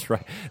Doan. That's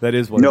right. That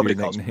is one Nobody of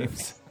your calls me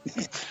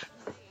nicknames.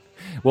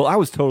 Well, I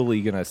was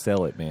totally going to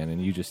sell it, man,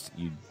 and you took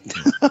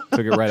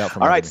it right out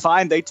from All under right, me.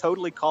 fine. They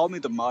totally call me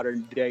the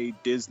modern-day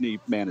Disney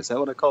man. Is that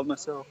what I called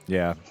myself?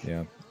 Yeah.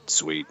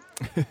 Sweet.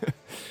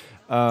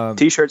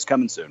 T-shirts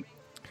coming soon.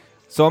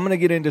 So I'm going to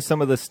get into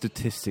some of the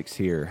statistics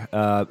here.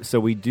 So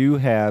we do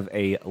have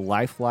a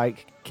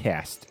lifelike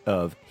cast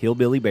of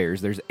hillbilly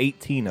bears. There's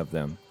 18 of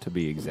them, to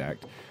be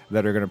exact,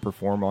 that are going to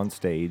perform on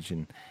stage.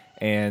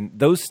 And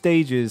those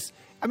stages,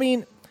 I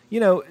mean,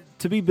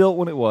 to be built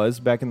when it was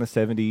back in the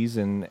 70s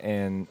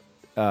and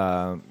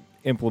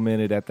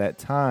implemented at that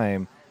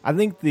time, I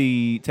think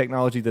the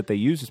technology that they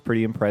use is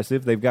pretty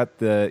impressive. They've got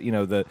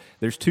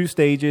there's 2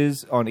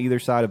 stages on either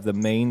side of the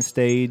main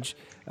stage.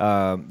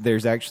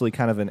 There's actually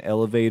kind of an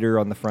elevator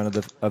on the front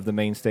of the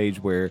main stage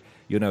where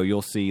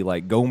you'll see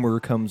like Gomer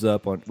comes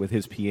up with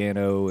his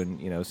piano,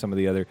 and some of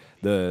the other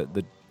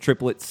the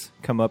triplets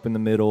come up in the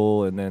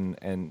middle,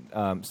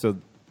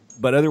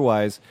 but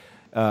otherwise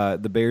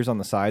the bears on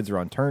the sides are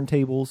on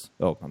turntables.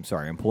 Oh, I'm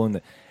sorry, I'm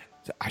pulling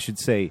I should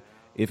say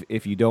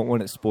if you don't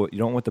want it spoiled, you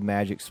don't want the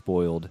magic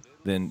spoiled,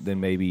 then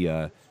maybe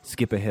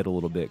skip ahead a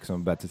little bit because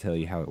I'm about to tell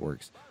you how it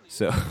works.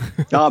 So,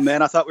 oh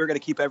man, I thought we were going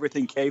to keep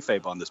everything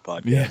kayfabe on this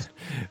podcast.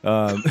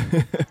 Yeah.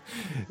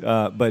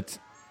 But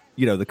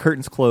the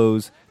curtains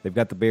close. They've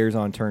got the bears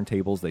on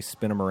turntables. They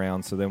spin them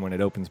around. So then when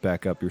it opens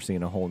back up, you're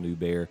seeing a whole new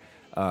bear.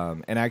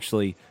 And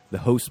actually, the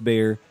host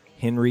bear,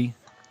 Henry,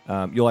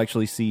 you'll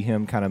actually see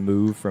him kind of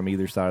move from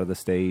either side of the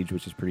stage,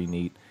 which is pretty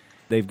neat.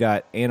 They've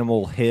got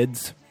animal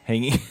heads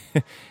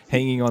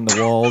hanging on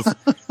the walls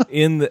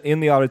in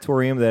the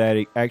auditorium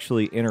that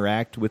actually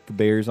interact with the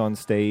bears on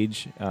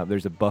stage.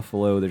 There's a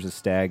buffalo, there's a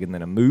stag, and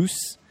then a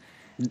moose.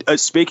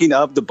 Speaking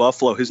of the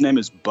buffalo, his name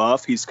is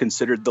Buff. He's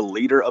considered the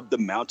leader of the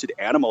mounted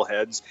animal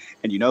heads.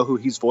 And you know who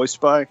he's voiced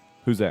by?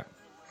 Who's that?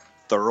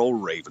 Thurl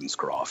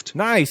Ravenscroft.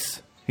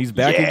 Nice. He's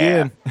back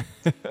again.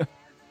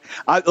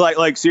 I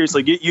like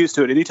seriously, get used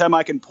to it. Anytime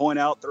I can point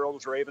out Thurl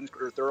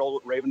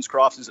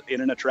Ravenscroft is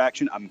in an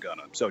attraction, I'm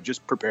gonna. So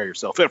just prepare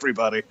yourself,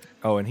 everybody.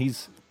 Oh, and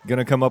he's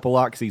gonna come up a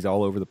lot because he's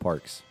all over the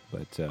parks.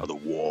 But the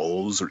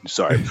wolves.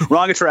 Sorry,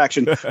 wrong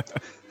attraction.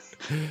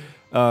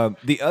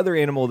 The other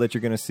animal that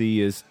you're gonna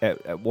see is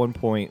at one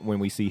point when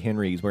we see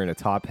Henry, he's wearing a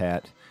top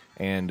hat,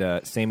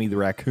 and Sammy the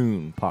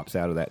raccoon pops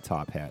out of that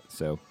top hat.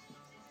 So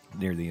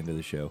near the end of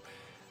the show.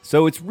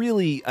 So it's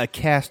really a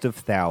cast of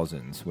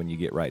thousands when you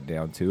get right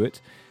down to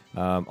it.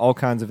 All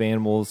kinds of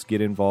animals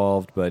get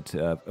involved, but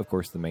of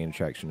course the main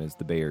attraction is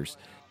the bears.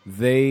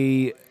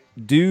 They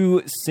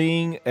do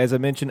sing, as I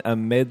mentioned, a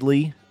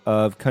medley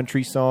of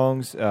country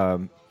songs.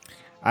 I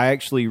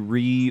actually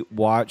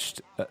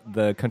re-watched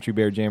the Country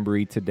Bear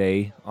Jamboree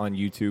today on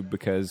YouTube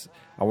because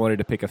I wanted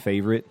to pick a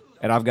favorite,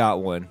 and I've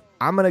got one.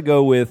 I'm going to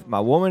go with My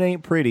Woman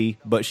Ain't Pretty,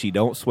 But She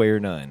Don't Swear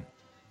None.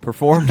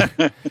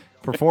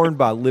 Performed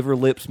by Liver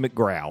Lips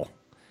McGraw.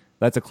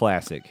 That's a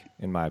classic,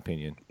 in my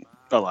opinion.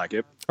 I like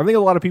it. I think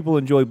a lot of people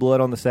enjoy Blood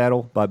on the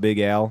Saddle by Big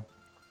Al,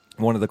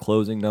 one of the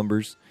closing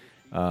numbers.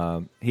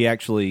 He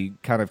actually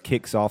kind of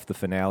kicks off the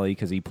finale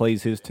because he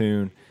plays his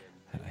tune.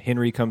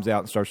 Henry comes out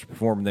and starts to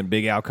perform, and then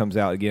Big Al comes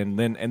out again.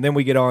 And then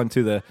we get on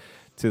to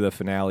the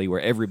finale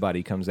where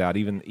everybody comes out,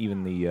 even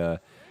the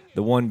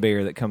one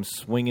bear that comes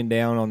swinging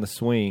down on the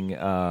swing.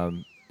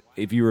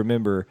 If you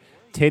remember,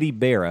 Teddy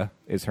Beara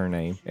is her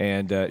name,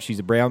 and she's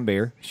a brown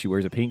bear. She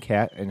wears a pink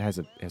hat and has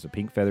a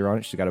pink feather on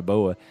it. She's got a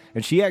boa,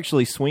 and she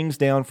actually swings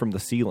down from the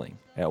ceiling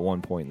at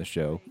one point in the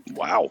show.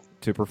 Wow!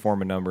 To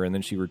perform a number, and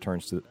then she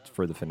returns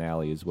for the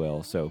finale as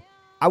well. So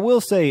I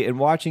will say, in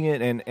watching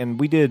it, and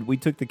we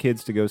took the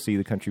kids to go see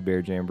the Country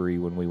Bear Jamboree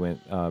when we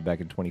went back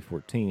in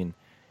 2014.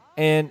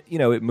 And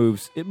it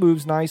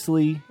moves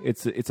nicely.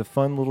 It's a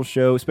fun little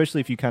show, especially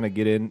if you kind of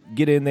get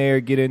in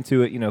there, get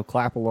into it.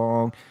 Clap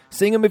along,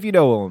 sing them if you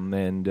know them,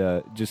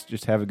 and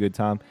just have a good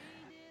time.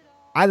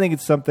 I think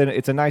it's something.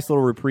 It's a nice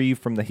little reprieve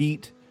from the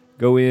heat.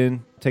 Go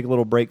in, take a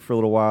little break for a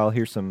little while.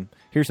 Hear some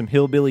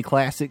hillbilly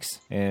classics,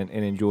 and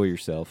enjoy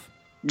yourself.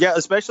 Yeah,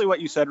 especially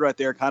what you said right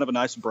there, kind of a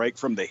nice break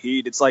from the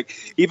heat. It's like,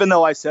 even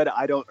though I said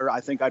I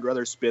think I'd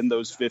rather spend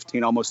those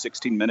 15, almost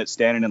 16 minutes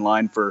standing in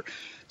line for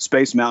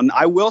Space Mountain,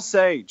 I will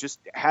say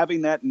just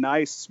having that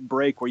nice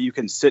break where you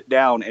can sit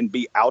down and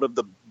be out of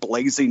the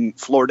blazing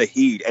Florida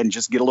heat and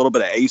just get a little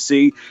bit of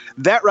AC,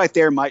 that right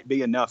there might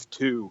be enough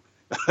to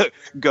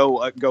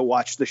go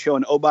watch the show.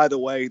 And oh, by the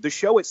way, the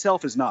show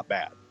itself is not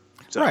bad.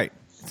 So. Right.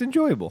 It's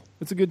enjoyable.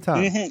 It's a good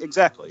time. Mm-hmm,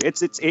 exactly.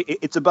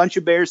 It's a bunch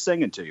of bears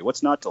singing to you.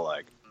 What's not to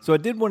like? So I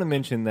did want to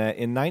mention that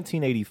in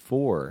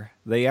 1984,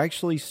 they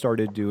actually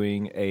started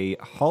doing a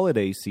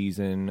holiday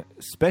season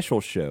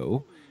special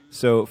show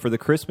So for the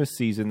Christmas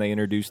season, they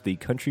introduced the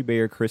Country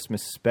Bear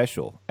Christmas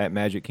Special at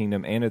Magic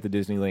Kingdom and at the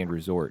Disneyland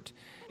Resort.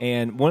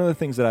 And one of the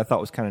things that I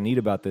thought was kind of neat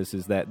about this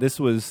is that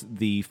this was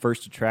the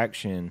first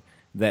attraction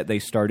that they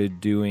started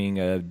doing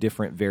a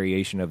different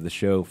variation of the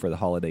show for the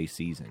holiday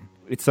season.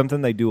 It's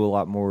something they do a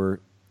lot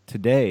more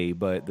today,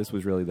 but this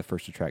was really the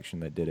first attraction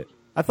that did it.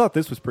 I thought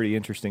this was pretty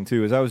interesting,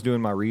 too. As I was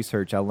doing my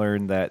research, I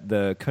learned that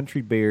the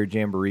Country Bear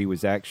Jamboree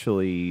was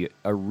actually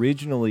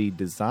originally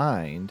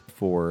designed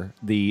for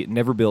the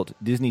never-built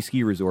Disney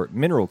ski resort,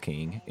 Mineral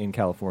King, in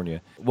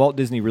California. Walt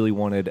Disney really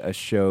wanted a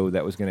show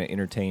that was going to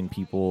entertain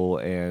people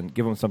and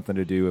give them something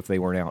to do if they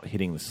weren't out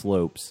hitting the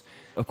slopes.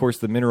 Of course,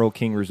 the Mineral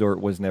King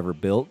Resort was never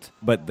built,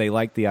 but they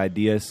liked the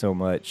idea so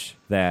much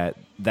that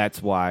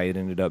that's why it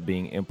ended up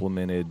being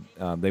implemented.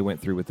 They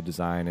went through with the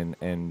design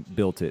and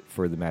built it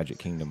for the Magic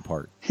Kingdom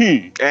park.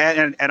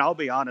 And I'll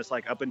be honest,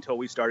 like up until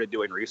we started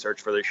doing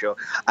research for this show,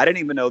 I didn't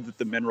even know that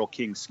the Mineral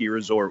King Ski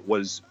Resort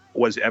was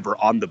ever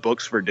on the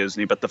books for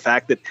Disney. But the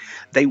fact that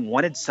they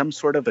wanted some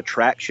sort of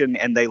attraction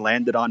and they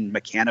landed on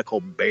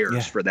mechanical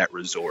bears for that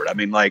resort. I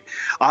mean, like,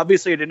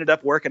 obviously it ended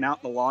up working out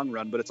in the long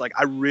run, but it's like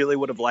I really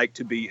would have liked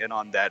to be in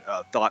on that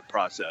thought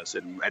process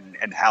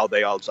and how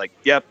they all was like,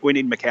 yep, we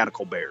need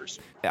mechanical bears.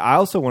 I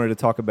also wanted to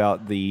talk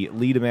about the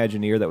lead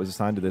Imagineer that was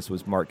assigned to this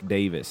was Mark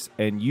Davis.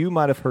 And you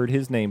might have heard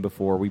his name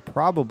before. We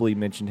probably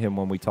mentioned him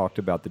when we talked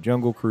about the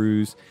Jungle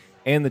Cruise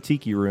and the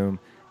Tiki Room.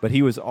 But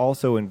he was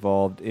also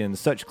involved in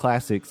such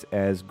classics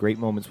as Great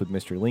Moments with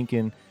Mr.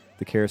 Lincoln,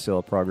 The Carousel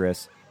of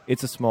Progress,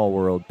 It's a Small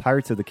World,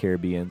 Pirates of the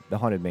Caribbean, The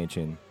Haunted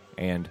Mansion,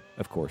 and,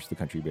 of course, the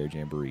Country Bear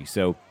Jamboree.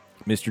 So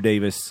Mr.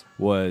 Davis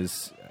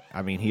was,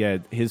 I mean, he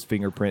had his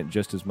fingerprint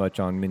just as much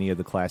on many of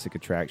the classic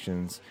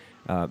attractions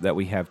that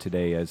we have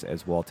today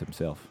as Walt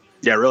himself.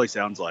 Yeah, it really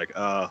sounds like.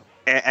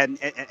 And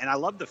I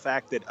love the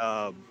fact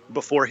that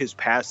before his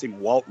passing,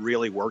 Walt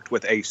really worked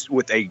with a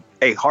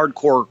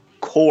hardcore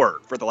core,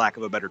 for the lack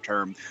of a better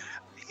term,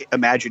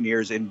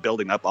 Imagineers in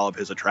building up all of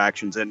his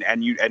attractions. And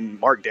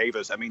Mark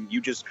Davis, I mean, you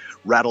just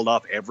rattled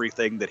off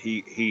everything that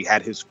he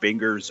had his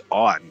fingers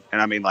on.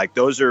 And I mean, like,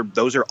 those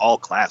are all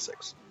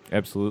classics.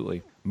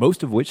 Absolutely.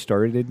 Most of which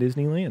started in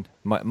Disneyland,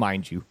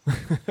 mind you.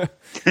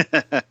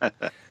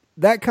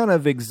 That kind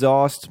of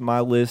exhausts my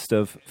list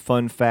of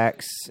fun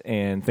facts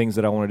and things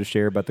that I wanted to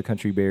share about the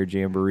Country Bear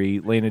Jamboree.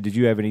 Lena, did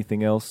you have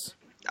anything else?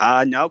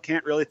 No,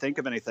 can't really think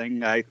of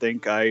anything. I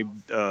think I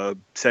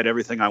said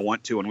everything I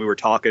want to when we were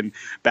talking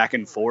back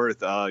and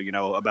forth,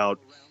 about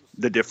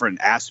the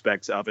different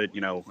aspects of it,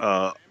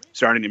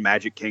 starting in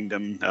Magic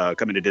Kingdom,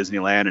 coming to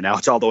Disneyland, and now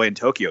it's all the way in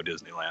Tokyo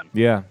Disneyland.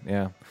 Yeah.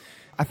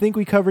 I think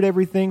we covered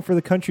everything for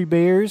the Country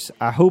Bears.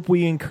 I hope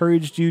we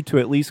encouraged you to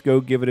at least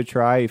go give it a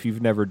try if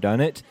you've never done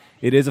it.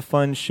 It is a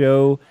fun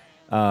show.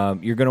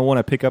 You're going to want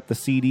to pick up the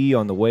CD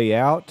on the way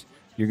out.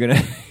 You're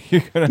gonna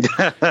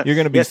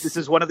be. Yes, this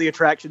is one of the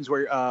attractions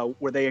where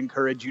they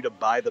encourage you to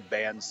buy the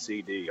band's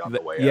CD on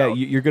the way out. Yeah,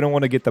 you're gonna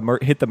want to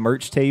hit the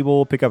merch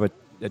table, pick up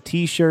a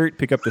T-shirt,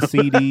 pick up the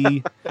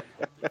CD.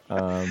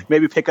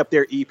 Maybe pick up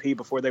their EP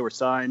before they were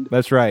signed.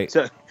 That's right.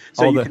 So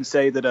you can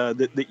say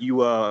that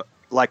you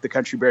like the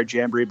Country Bear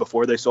Jamboree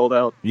before they sold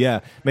out. Yeah,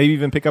 maybe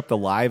even pick up the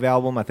live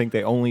album. I think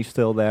they only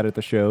sell that at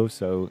the show.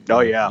 So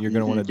you're going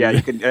to want to do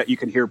that. Yeah, you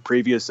can hear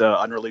previous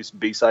unreleased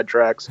B-side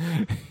tracks.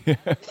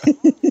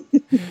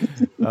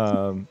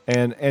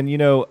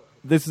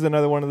 This is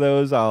another one of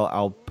those.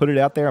 I'll put it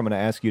out there. I'm going to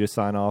ask you to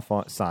sound off.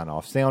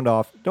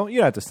 You don't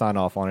have to sign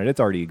off on it. It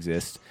already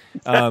exists.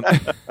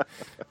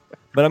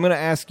 But I'm going to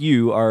ask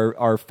you,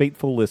 our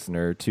faithful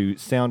listener, to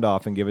sound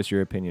off and give us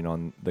your opinion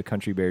on the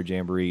Country Bear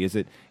Jamboree. Is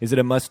it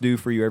a must-do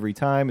for you every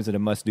time? Is it a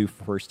must-do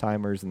for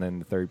first-timers? And then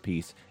the third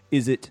piece,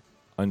 is it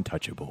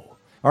untouchable?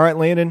 All right,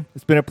 Landon,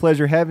 it's been a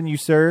pleasure having you,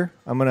 sir.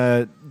 I'm going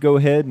to go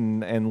ahead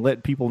and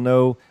let people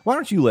know. Why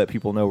don't you let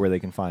people know where they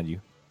can find you?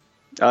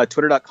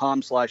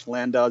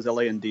 Twitter.com/Landoz,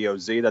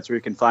 LANDOZ. That's where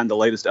you can find the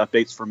latest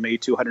updates from me,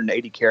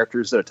 280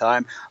 characters at a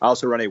time. I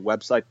also run a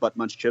website,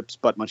 buttmunchchips,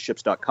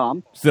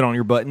 buttmunchchips.com. Sit on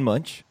your butt and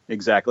munch.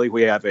 Exactly.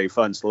 We have a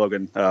fun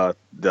slogan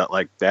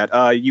like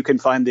that. You can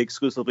find the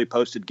exclusively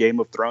posted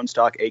Game of Thrones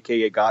Talk,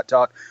 a.k.a. Got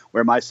Talk,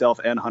 where myself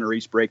and Hunter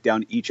East break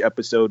down each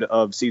episode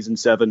of Season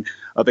 7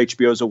 of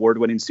HBO's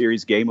award-winning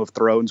series Game of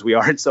Thrones. We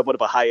are in somewhat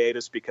of a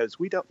hiatus because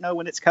we don't know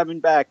when it's coming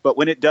back, but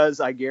when it does,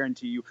 I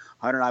guarantee you,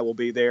 Hunter and I will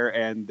be there,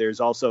 and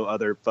there's also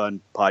other fun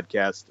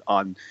podcasts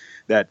on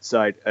that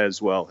site as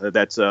well.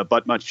 That's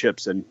Butt Munch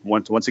Chips, and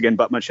once again,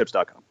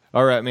 buttmunchchips.com.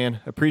 All right,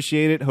 man.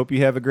 Appreciate it. Hope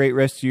you have a great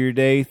rest of your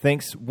day.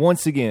 Thanks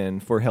once again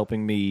for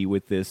helping me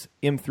with this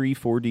M3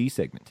 4D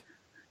segment.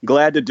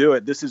 Glad to do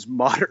it. This is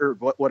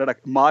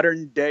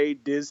modern day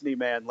Disney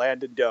man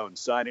Landon Doan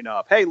signing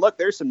off. Hey, look,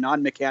 there's some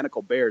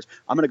non-mechanical bears.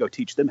 I'm going to go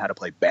teach them how to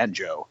play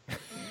banjo.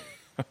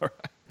 All right.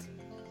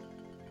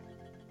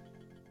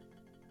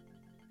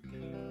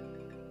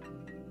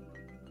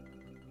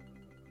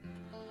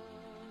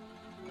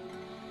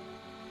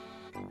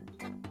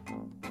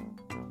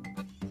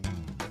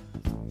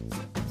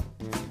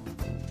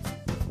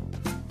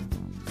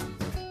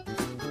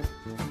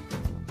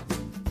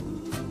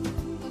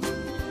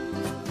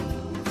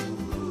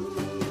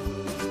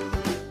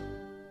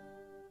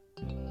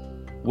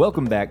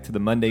 Welcome back to the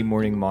Monday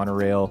Morning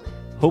Monorail.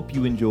 Hope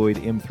you enjoyed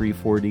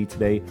M3-4D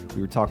today.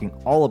 We were talking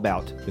all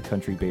about the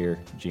Country Bear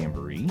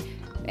Jamboree.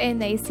 And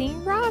they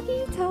sing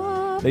Rocky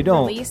Top. They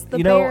don't. Release the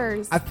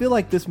bears. I feel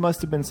like this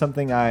must have been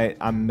something I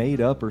made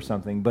up or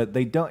something, but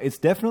they don't. It's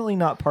definitely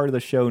not part of the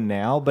show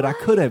now, but I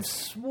could have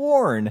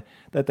sworn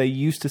that they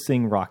used to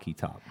sing Rocky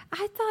Top.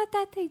 I thought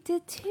that they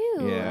did too.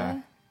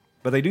 Yeah.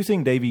 But they do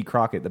sing Davy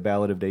Crockett, the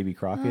Ballad of Davy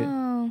Crockett.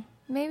 Oh,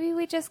 maybe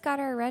we just got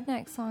our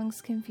redneck songs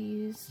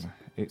confused.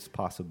 It's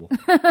possible.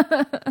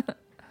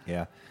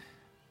 Yeah.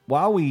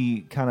 While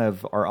we kind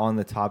of are on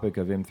the topic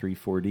of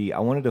M3-4D, I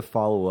wanted to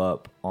follow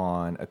up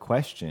on a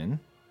question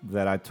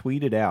that I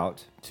tweeted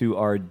out to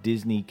our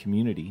Disney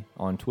community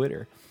on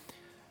Twitter.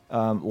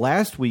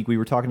 Last week, we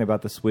were talking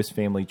about the Swiss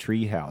Family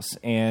Treehouse,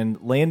 and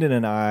Landon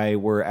and I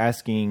were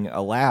asking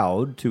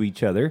aloud to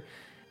each other,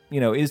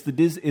 is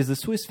the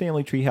Swiss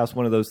Family Treehouse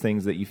one of those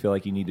things that you feel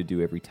like you need to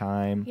do every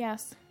time?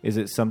 Yes. Is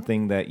it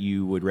something that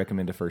you would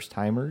recommend to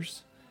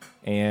first-timers?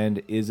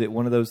 And is it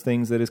one of those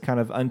things that is kind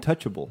of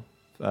untouchable?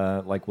 Do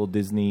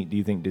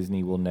you think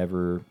Disney will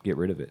never get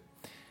rid of it?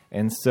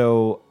 And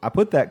so I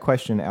put that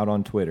question out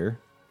on Twitter.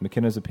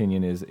 McKenna's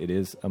opinion is it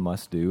is a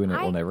must-do, and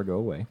it will never go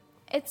away.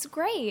 It's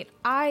great.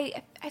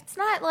 It's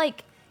not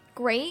like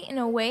great in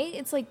a way.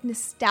 It's like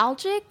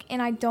nostalgic,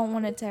 and I don't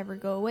want it to ever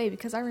go away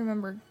because I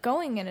remember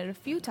going in it a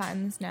few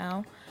times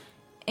now.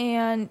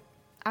 And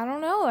I don't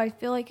know. I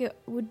feel like it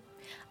would...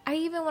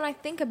 Even when I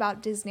think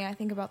about Disney, I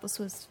think about the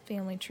Swiss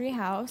Family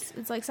Treehouse.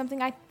 It's like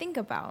something I think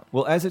about.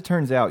 Well, as it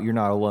turns out, you're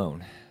not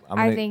alone.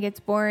 I think it's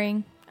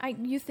boring.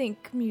 You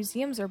think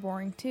museums are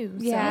boring too.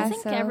 So. Yeah, I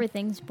think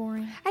everything's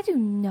boring. I do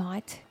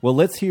not. Well,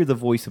 let's hear the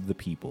voice of the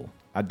people.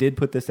 I did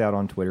put this out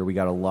on Twitter. We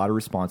got a lot of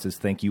responses.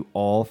 Thank you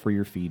all for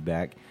your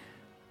feedback.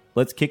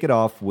 Let's kick it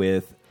off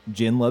with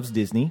Jen Loves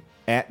Disney,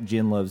 at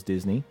Jen Loves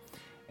Disney.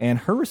 And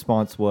her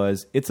response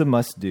was, it's a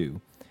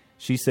must-do.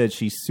 She said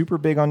she's super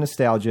big on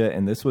nostalgia,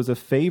 and this was a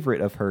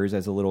favorite of hers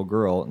as a little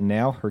girl.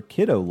 Now her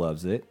kiddo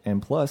loves it,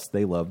 and plus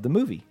they love the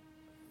movie.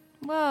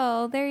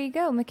 Well, there you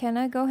go,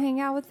 McKenna. Go hang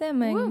out with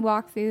them and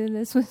walk through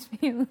the Swiss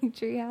Family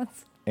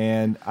Treehouse.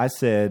 And I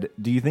said,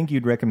 do you think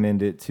you'd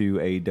recommend it to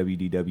a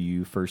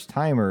WDW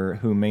first-timer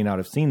who may not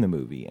have seen the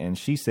movie? And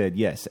she said,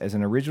 yes, as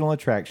an original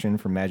attraction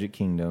from Magic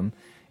Kingdom,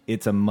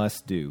 it's a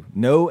must-do.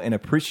 Know and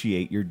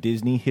appreciate your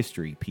Disney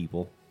history,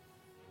 people.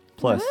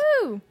 Plus,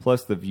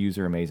 the views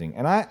are amazing.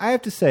 And I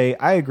have to say,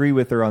 I agree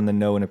with her on the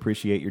know and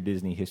appreciate your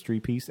Disney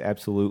history piece,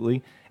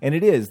 absolutely. And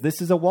it is.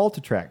 This is a Walt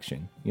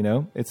attraction,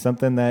 It's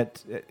something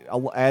that,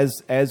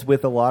 as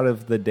with a lot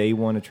of the day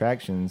one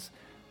attractions,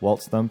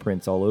 Walt's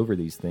thumbprint's all over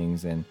these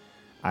things. And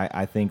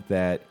I think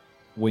that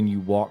when you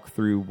walk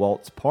through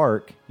Walt's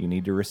park, you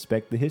need to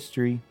respect the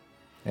history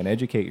and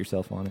educate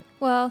yourself on it.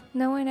 Well,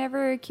 no one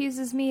ever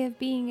accuses me of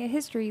being a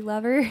history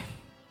lover.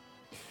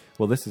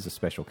 Well, this is a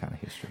special kind of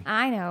history.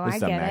 I know. This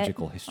is I get a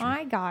magical history.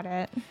 I got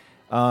it.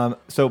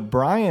 So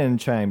Brian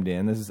chimed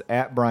in. This is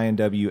at Brian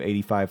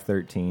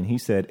W8513. He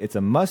said, it's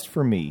a must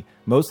for me,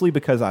 mostly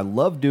because I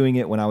loved doing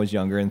it when I was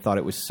younger and thought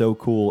it was so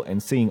cool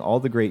and seeing all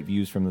the great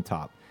views from the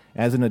top.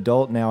 As an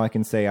adult now, I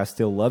can say I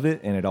still love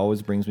it, and it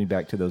always brings me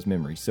back to those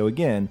memories. So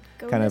again,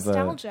 kind of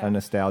a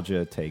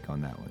nostalgia take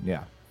on that one.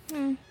 Yeah.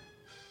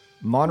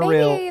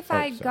 Monorail. Maybe if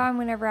I'd gone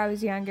whenever I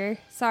was younger.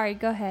 Sorry,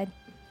 go ahead.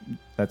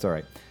 That's all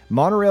right.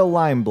 Monorail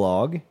Lime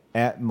blog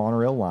at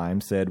Monorail Lime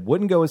said,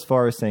 wouldn't go as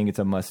far as saying it's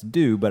a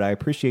must-do, but I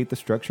appreciate the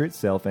structure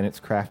itself and its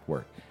craft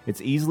work.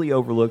 It's easily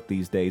overlooked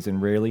these days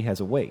and rarely has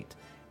a weight.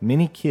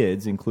 Many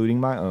kids, including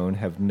my own,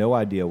 have no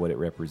idea what it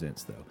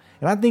represents, though.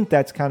 And I think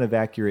that's kind of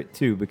accurate,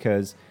 too,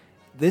 because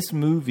this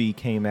movie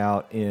came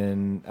out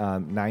in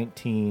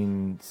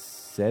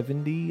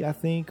 1970, I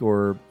think,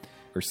 or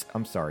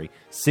I'm sorry,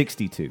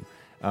 62.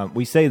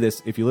 We say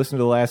this, if you listen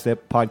to the last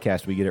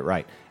podcast, we get it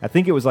right. I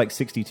think it was like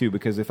 62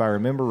 because if I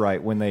remember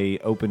right, when they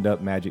opened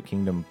up Magic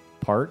Kingdom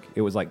Park,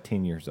 it was like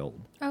 10 years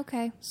old.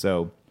 Okay.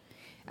 So,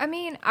 I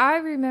mean, I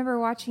remember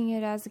watching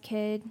it as a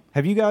kid.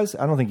 Have you guys?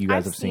 I don't think you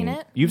guys have seen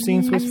it. You've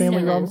seen Swiss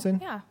Family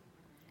Robinson? Yeah.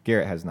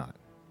 Garrett has not.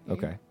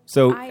 Okay.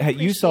 So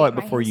you saw it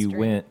my before you history.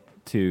 went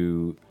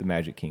to the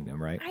Magic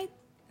Kingdom, right?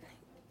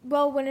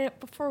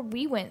 Before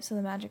we went to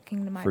the Magic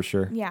Kingdom. For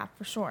sure? Yeah,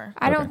 for sure.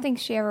 I don't think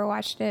she ever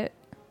watched it.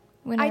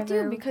 Whenever. I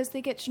do because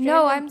they get stranded.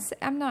 No,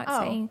 I'm not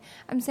saying.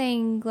 I'm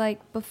saying like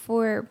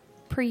before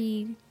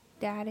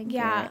pre-Dad and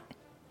Garrett.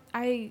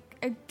 I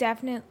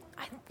definitely.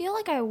 I feel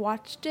like I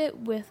watched it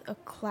with a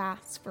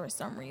class for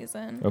some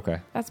reason. Okay.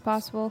 That's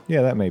possible.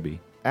 Yeah, that may be.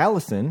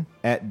 Allison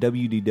at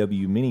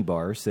WDW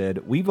Minibar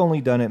said, we've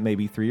only done it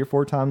maybe 3 or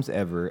 4 times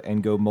ever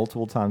and go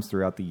multiple times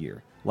throughout the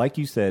year. Like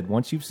you said,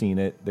 once you've seen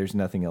it, there's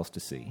nothing else to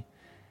see.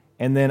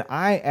 And then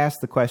I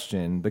asked the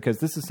question, because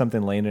this is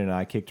something Landon and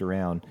I kicked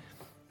around,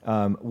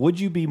 would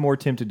you be more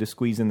tempted to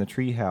squeeze in the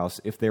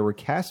treehouse if there were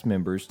cast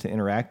members to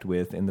interact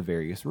with in the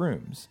various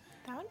rooms?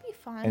 That would be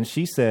fun. And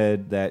she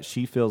said that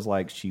she feels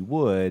like she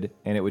would,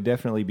 and it would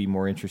definitely be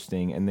more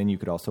interesting, and then you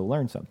could also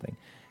learn something.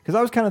 Because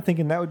I was kind of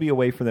thinking that would be a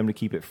way for them to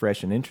keep it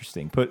fresh and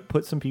interesting.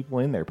 Put some people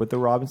in there. Put the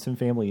Robinson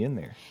family in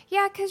there.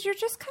 Yeah, because you're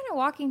just kind of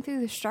walking through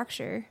the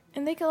structure.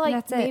 And they could like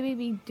That's it. maybe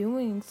be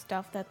doing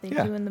stuff that they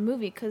Yeah. do in the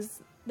movie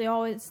because they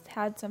always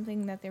had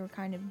something that they were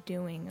kind of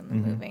doing in the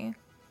movie.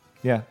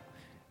 Yeah.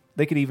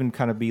 They could even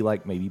kind of be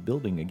like maybe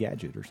building a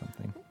gadget or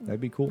something.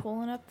 That'd be cool.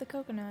 Pulling up the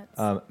coconuts.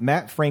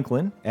 Matt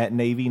Franklin at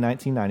Navy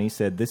 1990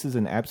 said, "This is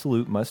an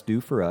absolute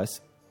must-do for us.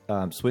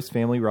 Swiss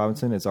Family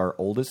Robinson is our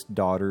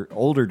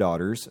older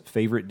daughter's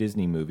favorite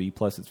Disney movie.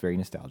 Plus, it's very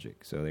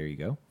nostalgic. So there you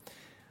go."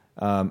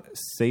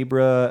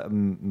 Sabra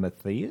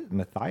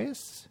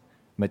Matthias.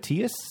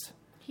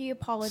 He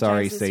apologizes.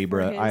 Sorry, for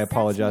Sabra. his I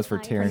apologize for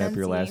Matthias. tearing up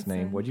your last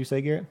name. Pronunciation. What'd you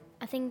say, Garrett?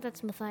 I think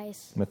that's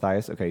Matthias.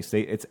 Matthias. Okay,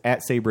 it's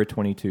at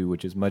Sabra22,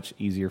 which is much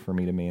easier for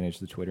me to manage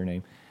the Twitter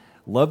name.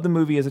 Loved the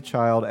movie as a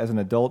child. As an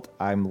adult,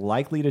 I'm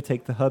likely to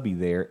take the hubby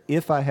there.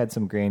 If I had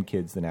some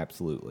grandkids, then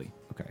absolutely.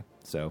 Okay,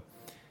 so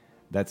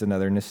that's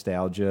another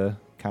nostalgia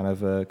kind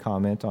of a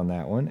comment on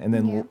that one. And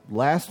then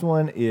last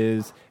one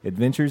is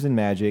Adventures in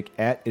Magic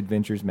at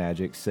Adventures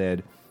Magic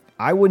said,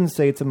 "I wouldn't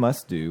say it's a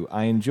must-do.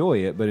 I enjoy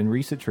it, but in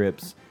recent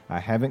trips, I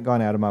haven't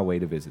gone out of my way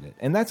to visit it."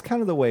 And that's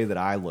kind of the way that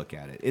I look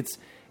at it.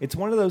 It's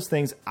one of those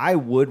things I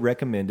would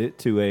recommend it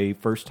to a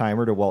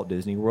first-timer to Walt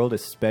Disney World,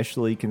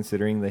 especially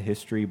considering the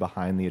history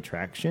behind the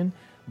attraction.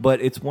 But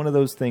it's one of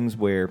those things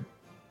where,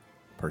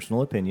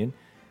 personal opinion,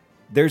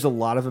 there's a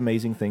lot of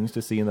amazing things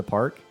to see in the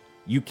park.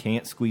 You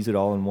can't squeeze it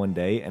all in one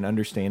day, and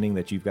understanding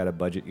that you've got to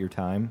budget your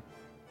time.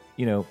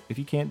 You know, if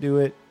you can't do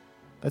it,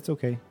 that's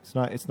okay.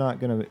 It's not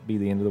going to be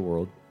the end of the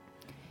world.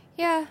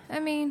 Yeah, I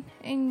mean,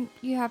 and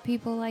you have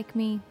people like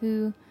me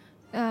who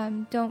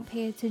don't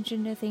pay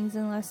attention to things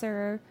unless there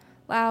are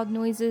loud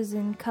noises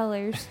and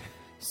colors.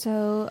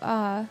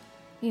 So,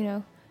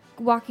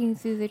 walking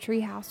through the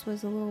treehouse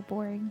was a little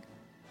boring.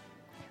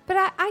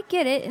 But I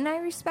get it, and I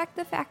respect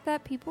the fact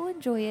that people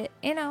enjoy it.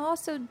 And I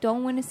also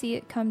don't want to see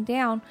it come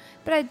down.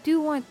 But I do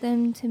want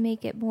them to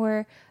make it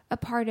more a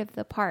part of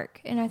the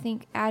park. And I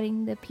think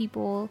adding the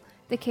people,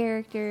 the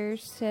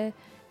characters to,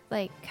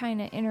 like,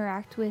 kind of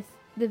interact with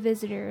the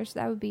visitors,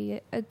 that would be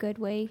a good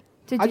way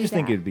to do that. I just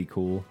think it'd be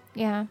cool.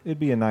 Yeah. It'd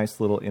be a nice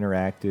little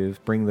interactive,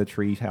 bring the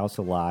tree house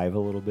alive a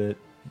little bit,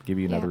 give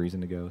you another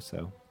reason to go.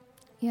 So,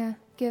 yeah,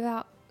 give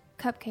out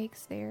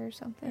cupcakes there or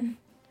something.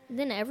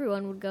 Then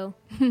everyone would go.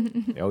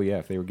 oh yeah,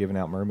 if they were giving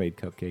out mermaid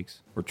cupcakes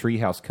or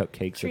treehouse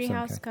cupcakes of some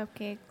Treehouse kind.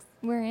 cupcakes.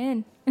 We're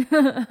in.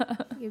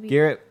 You'd be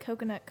Garrett,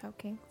 coconut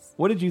cupcakes.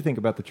 what did you think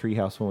about the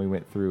treehouse when we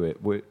went through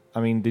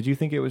it? Did you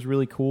think it was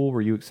really cool?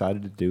 Were you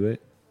excited to do it?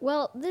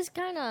 Well, this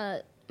kind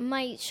of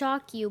might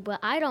shock you, but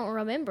I don't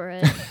remember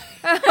it.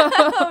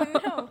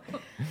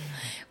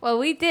 Well,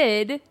 we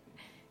did.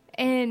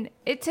 And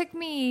it took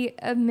me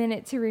a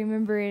minute to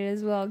remember it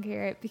as well,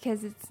 Garrett,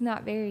 because it's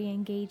not very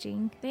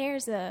engaging.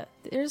 There's a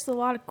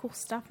lot of cool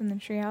stuff in the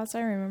treehouse.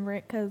 I remember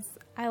it because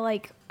I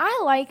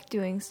like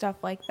doing stuff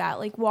like that,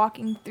 like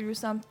walking through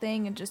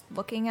something and just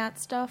looking at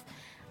stuff.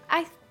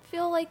 I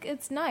feel like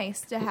it's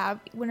nice to have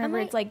whenever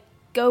it's like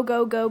go,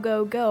 go, go,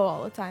 go, go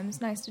all the time.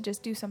 It's nice to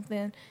just do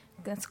something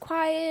that's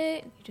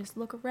quiet. You just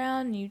look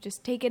around and you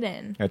just take it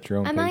in. At your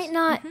own I pace. might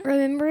not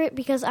remember it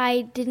because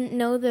I didn't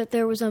know that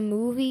there was a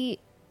movie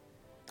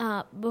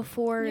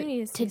before You need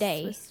to see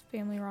today. Swiss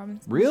Family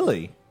Robinson.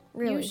 Really?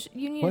 Really?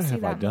 You need What to see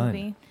have I that done?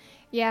 movie.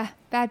 Yeah,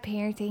 bad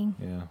parenting.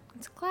 Yeah.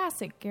 It's a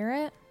classic,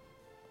 Garrett.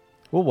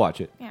 We'll watch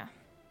it. Yeah.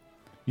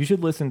 You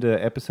should listen to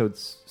episode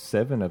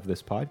 7 of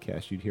this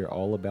podcast. You'd hear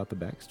all about the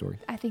backstory.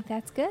 I think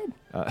that's good.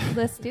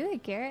 Let's do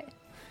it, Garrett.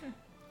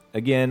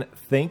 Again,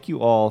 thank you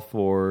all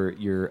for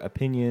your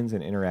opinions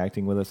and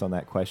interacting with us on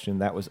that question.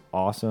 That was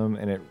awesome.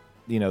 And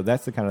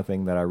that's the kind of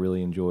thing that I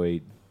really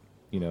enjoyed,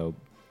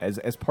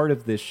 as part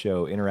of this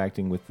show,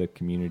 interacting with the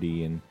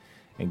community and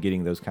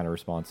getting those kind of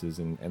responses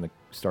and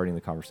starting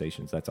the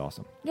conversations. That's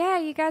awesome. Yeah,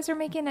 you guys are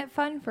making it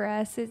fun for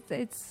us.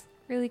 It's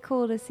really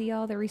cool to see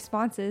all the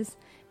responses.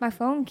 My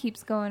phone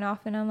keeps going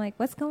off, and I'm like,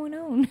 what's going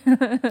on?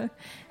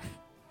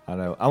 I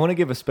know. I want to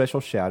give a special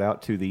shout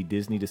out to the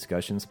Disney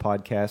Discussions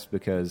podcast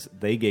because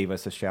they gave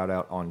us a shout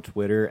out on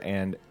Twitter.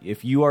 And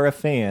if you are a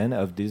fan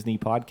of Disney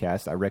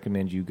podcasts, I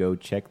recommend you go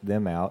check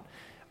them out.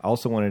 I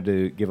also wanted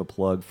to give a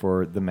plug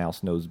for the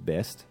Mouse Knows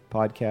Best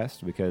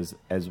podcast because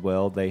as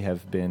well, they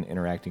have been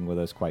interacting with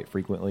us quite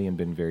frequently and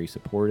been very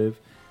supportive.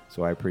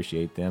 So I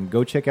appreciate them.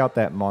 Go check out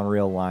that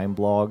Monorail Lime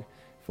blog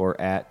for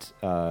at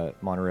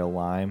Monorail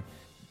Lime.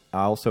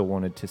 I also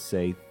wanted to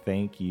say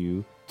thank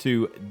you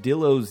to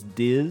Dillo's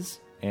Diz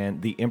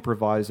and the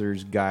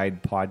Improviser's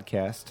Guide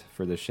podcast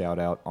for the shout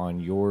out on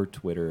your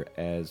Twitter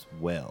as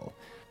well.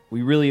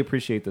 We really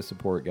appreciate the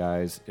support,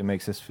 guys. It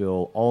makes us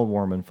feel all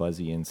warm and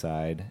fuzzy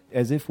inside,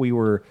 as if we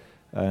were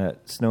a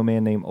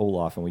snowman named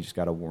Olaf and we just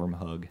got a warm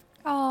hug.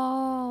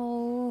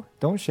 Oh.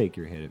 Don't shake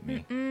your head at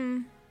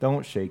me.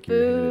 Don't shake your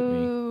head at me.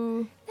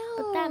 Boo.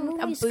 But that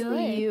movie's Boo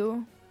good.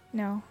 you.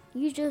 No.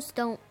 You just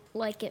don't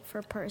like it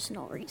for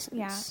personal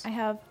reasons.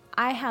 Yeah,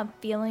 I have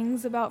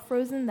feelings about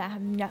Frozen that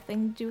have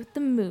nothing to do with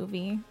the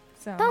movie.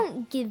 So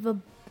Don't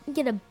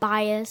get a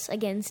bias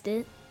against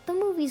it. The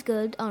movie movie's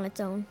good on its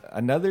own.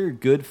 Another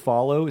good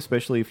follow,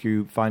 especially if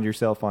you find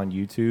yourself on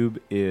YouTube,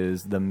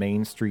 is the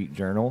Main Street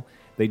Journal.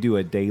 They do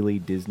a daily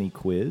Disney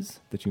quiz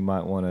that you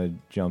might want to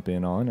jump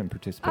in on and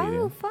participate in.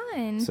 Oh,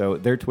 fun. So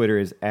their Twitter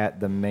is at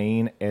the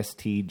main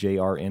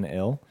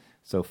STJRNL.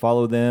 So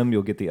follow them.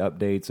 You'll get the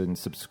updates and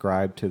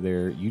subscribe to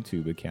their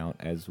YouTube account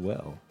as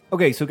well.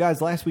 Okay, so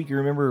guys, last week you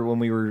remember when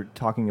we were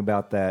talking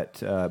about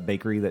that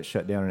bakery that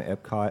shut down in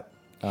Epcot?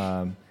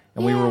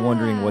 And we were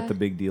wondering what the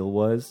big deal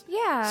was.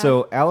 Yeah.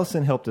 So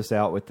Allison helped us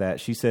out with that.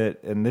 She said,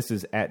 and this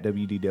is at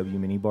WDW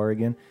Minibar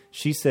again,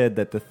 she said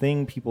that the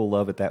thing people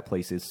love at that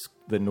place is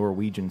the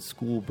Norwegian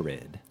school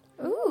bread.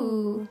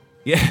 Ooh.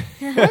 Yeah.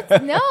 No, That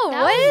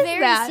what was is very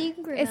that?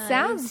 synchronized. It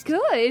sounds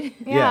good.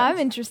 Yeah, I'm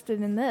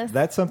interested in this.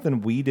 That's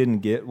something we didn't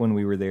get when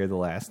we were there the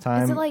last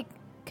time. Is it like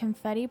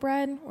confetti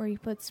bread where you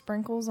put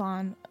sprinkles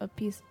on a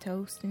piece of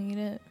toast and eat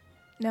it?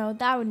 No,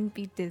 that wouldn't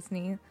be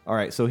Disney. All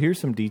right, so here's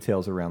some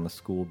details around the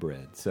school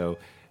bread. So,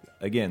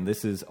 again,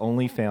 this is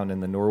only found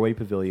in the Norway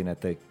Pavilion at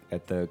the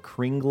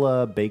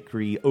Kringla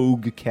Bakery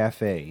Og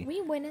Cafe.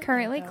 We went in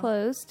Currently there, though.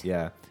 closed.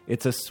 Yeah,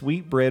 it's a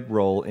sweet bread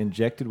roll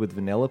injected with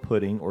vanilla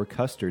pudding or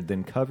custard,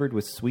 then covered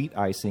with sweet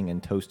icing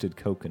and toasted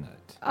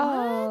coconut.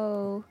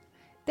 Oh.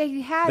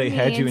 They had They me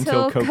had you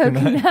until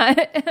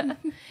coconut.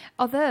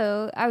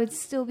 Although, I would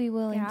still be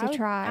willing to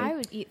try. I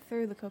would eat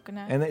through the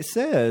coconut. And it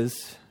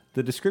says,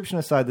 the description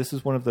aside, this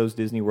is one of those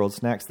Disney World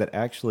snacks that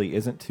actually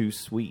isn't too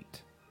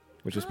sweet,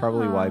 which is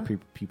probably why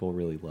people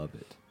really love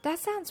it. That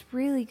sounds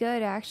really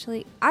good,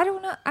 actually. I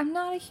don't know. I'm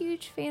not a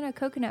huge fan of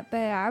coconut, but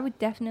I would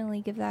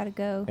definitely give that a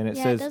go. And it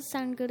Yeah, says, it does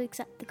sound good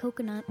except the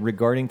coconut.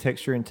 regarding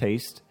texture and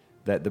taste,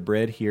 that the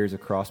bread here is a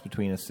cross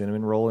between a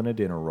cinnamon roll and a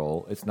dinner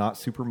roll. It's not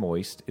super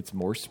moist. It's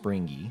more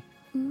springy.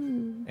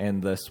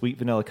 And the sweet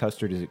vanilla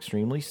custard is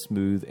extremely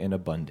smooth and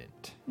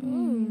abundant.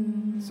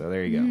 So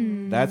there you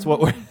go. That's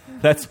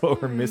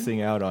what we're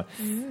missing out on.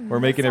 We're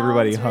making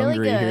everybody sounds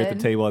really hungry here at the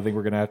good. table. I think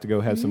we're gonna have to go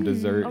have some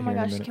dessert Oh my here in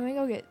a gosh, minute. can we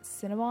go get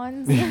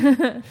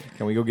Cinnabons?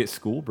 Can we go get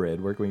school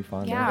bread? Where can we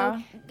find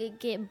that? Yeah.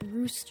 Get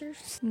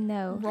Brewster's.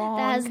 No. Wrong.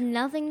 That has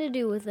nothing to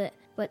do with it,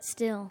 but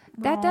still.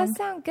 That does Wrong.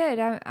 sound good.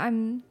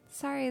 I'm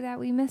sorry that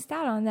we missed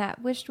out on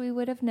that. Wished we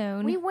would have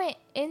known. We went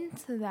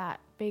into that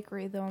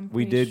bakery, though, I'm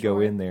We pretty did go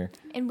sure. in there.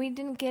 And we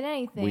didn't get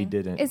anything. We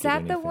didn't. Is get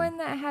that the anything. one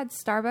that had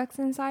Starbucks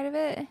inside of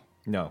it?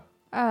 No.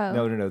 Oh.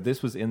 No.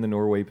 This was in the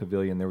Norway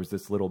Pavilion. There was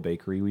this little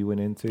bakery we went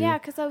into. Yeah,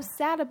 because I was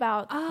sad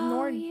about Oh,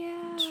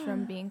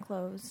 Nordstrom being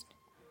closed.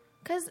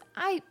 Because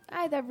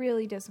that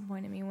really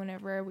disappointed me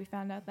whenever we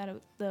found out that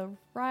the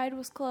ride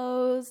was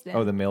closed. And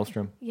Oh, the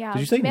Maelstrom. yeah. Did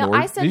you say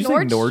I said Did you say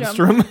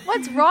Nordstrom. Nordstrom?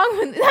 What's wrong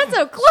with that's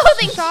a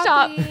clothing shop?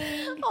 Shopping.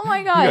 Oh my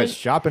You got gosh.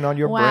 shopping on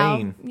your Wow.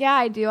 brain. Yeah,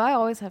 I do. I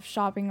always have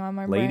shopping on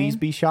my Ladies brain.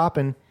 be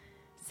shopping.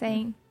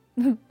 Saying.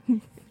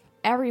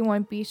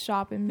 Everyone be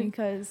shopping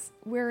because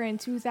we're in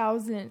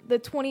the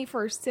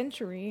 21st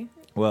century.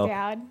 Well,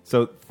 Dad.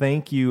 so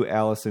thank you,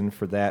 Allison,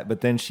 for that.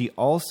 But then she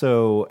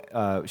also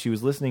she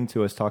was listening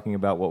to us talking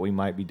about what we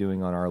might be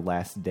doing on our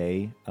last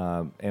day,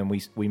 and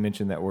we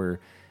mentioned that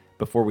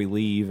before we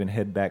leave and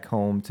head back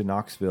home to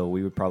Knoxville,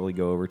 we would probably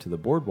go over to the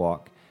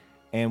boardwalk.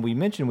 And we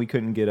mentioned we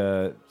couldn't get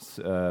a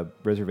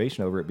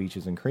reservation over at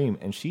Beaches and Cream,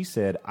 and she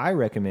said, I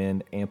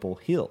recommend Ample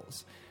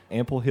Hills.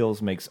 Ample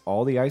Hills makes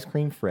all the ice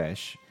cream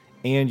fresh,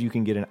 and you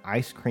can get an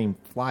ice cream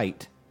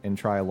flight and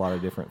try a lot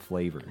of different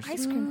flavors.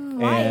 Ice cream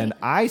flight. And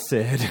I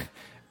said,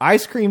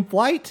 ice cream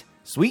flight,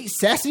 sweet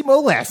sassy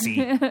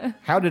molassie.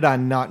 How did I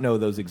not know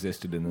those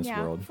existed in this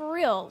yeah, world? for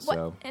real.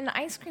 So- An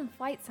ice cream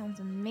flight sounds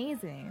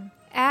amazing.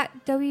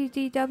 At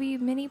WDW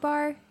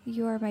Minibar,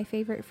 you are my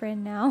favorite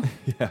friend now.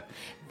 Yeah,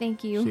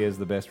 Thank you. she has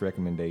the best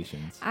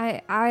recommendations.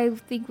 I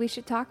think we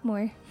should talk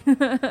more.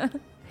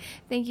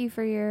 Thank you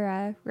for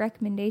your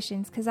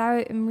recommendations, because I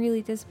am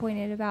really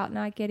disappointed about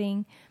not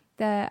getting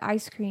the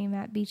ice cream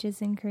at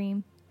Beaches and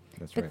Cream.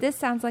 That's But right. this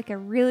sounds like a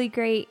really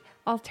great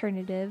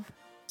alternative.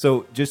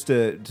 So just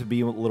to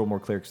be a little more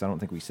clear, because I don't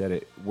think we said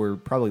it, we're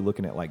probably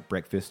looking at like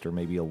breakfast or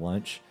maybe a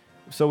lunch.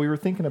 So we were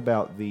thinking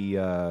about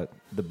the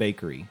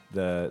bakery,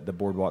 the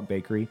Boardwalk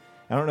Bakery.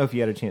 I don't know if you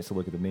had a chance to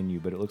look at the menu,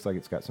 but it looks like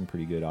it's got some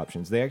pretty good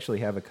options. They actually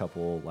have a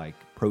couple like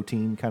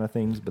protein kind of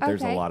things, but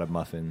there's a Okay. lot of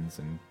muffins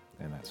and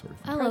that sort of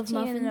thing. I love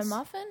Protein in a muffins.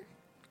 muffin?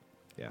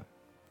 Yeah.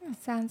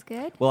 Sounds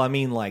good. Well, I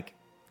mean, like,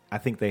 I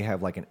think they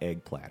have like an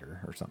egg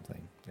platter or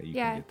something that you can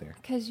Yeah, get there.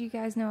 because you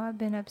guys know I've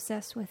been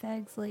obsessed with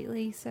eggs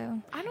lately,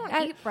 so I don't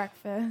I- eat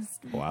breakfast.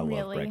 Oh, I love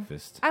really.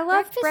 breakfast. I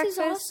love Breakfast is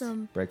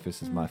awesome.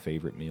 Breakfast is my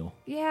favorite meal.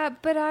 Yeah,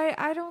 but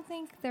I don't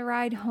think the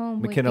ride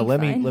home McKenna,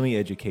 would be let fun. me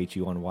educate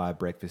you on why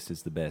breakfast is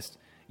the best.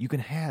 You can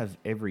have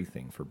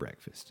everything for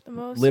breakfast. The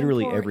most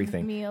Literally important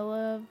everything. meal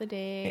of the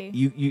day.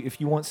 You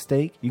if you want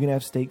steak, you can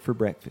have steak for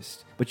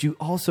breakfast. But you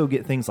also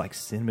get things like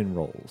cinnamon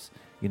rolls.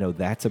 You know,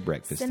 that's a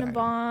breakfast item.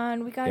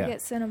 Cinnabon. We gotta Yeah. get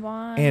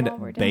Cinnabon. And while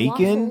we're done.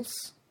 bacon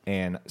Waffles.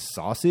 and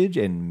sausage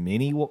and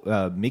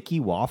Mickey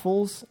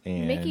waffles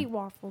and Mickey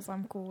waffles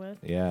I'm cool with.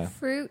 yeah,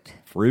 Fruit,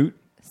 fruit.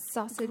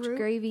 sausage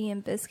gravy,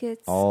 and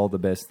biscuits. All the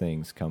best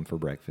things come for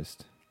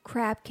breakfast.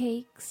 Crab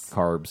cakes.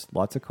 Carbs,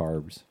 lots of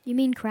carbs. You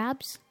mean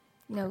crabs?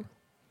 No,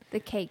 the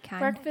cake kind.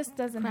 Breakfast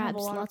doesn't have a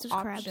Crabs, lot lots of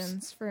of crabs.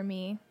 options for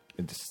me.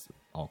 It's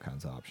all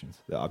kinds of options.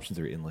 The options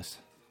are endless.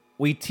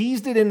 We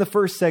teased it in the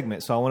first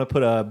segment, so I want to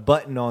put a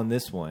button on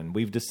this one.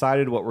 We've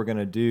decided what we're going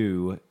to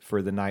do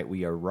for the night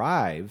we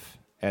arrive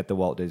at the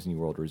Walt Disney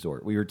World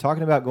Resort. We were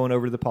talking about going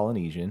over to the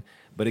Polynesian,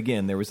 but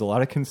again, there was a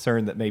lot of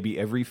concern that maybe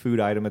every food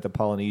item at the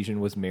Polynesian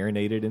was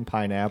marinated in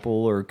pineapple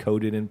or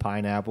coated in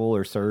pineapple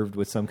or served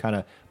with some kind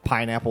of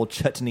pineapple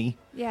chutney.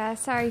 Yeah,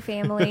 sorry,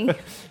 family.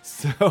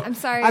 So I'm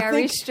sorry, I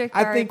restrict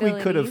our I think we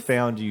could have abilities.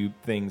 found you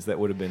things that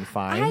would have been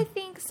fine. I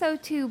think so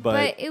too, But-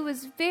 but it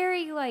was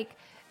very like,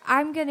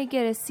 I'm going to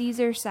get a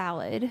Caesar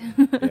salad.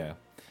 Yeah.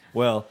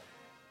 Well,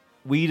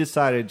 we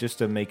decided just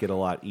to make it a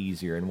lot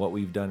easier, and what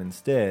we've done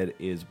instead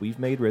is we've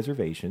made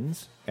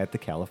reservations at the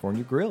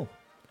California Grill.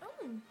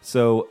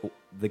 So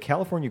the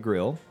California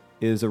Grill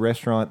is a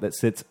restaurant that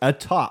sits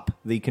atop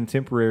the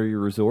Contemporary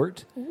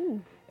Resort,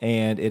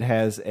 and it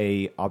has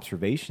a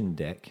observation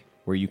deck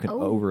where you can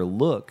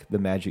overlook the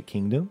Magic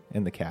Kingdom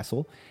and the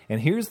castle.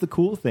 And here's the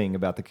cool thing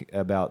about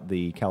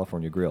the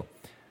California Grill.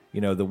 You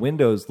know, the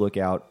windows look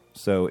out,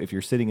 so if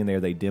you're sitting in there,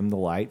 they dim the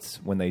lights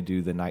when they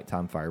do the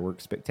nighttime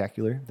fireworks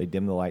spectacular. They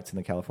dim the lights in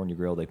the California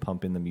Grill. They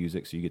pump in the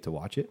music so you get to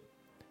watch it,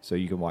 so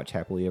you can watch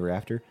Happily Ever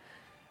After.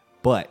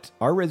 But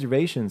our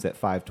reservation's at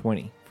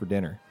 $5.20 for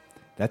dinner.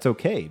 That's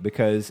okay,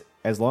 because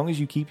as long as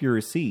you keep your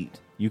receipt,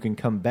 you can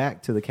come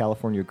back to the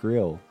California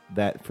Grill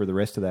for the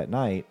rest of that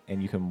night,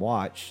 and you can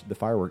watch the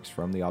fireworks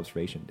from the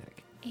observation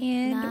deck.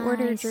 And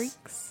order Nice.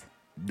 drinks.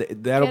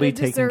 That'll Get be a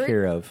taken dessert?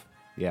 care of.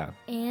 Yeah.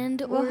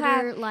 And We'll order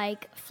have-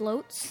 like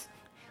floats.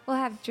 We'll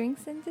have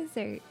drinks and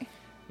dessert.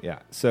 Yeah.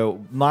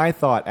 So my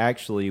thought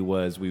actually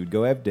was we would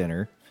go have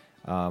dinner.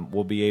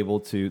 We'll be able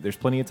to. There's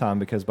plenty of time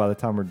because by the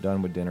time we're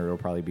done with dinner, it'll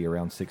probably be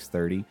around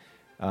 6:30.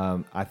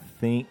 I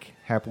think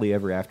Happily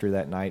Ever After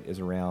that night is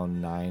around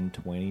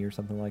 9:20 or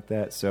something like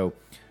that. So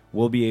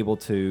we'll be able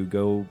to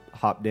go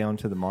hop down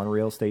to the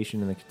monorail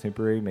station in the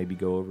Contemporary, maybe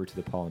go over to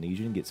the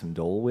Polynesian, get some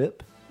Dole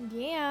Whip.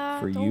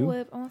 Yeah, For Dole you?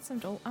 Whip. I want some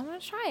Dole. I want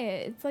to try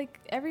it. It's like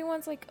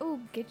everyone's like, "Oh,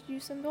 get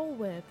you some Dole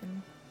Whip,"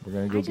 and We're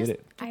gonna go get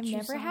it. I've you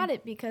never some. had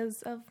it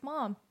because of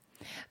Mom.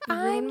 You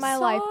I'm ruined my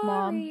life,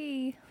 Mom.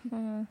 sorry.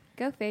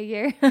 Go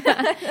figure.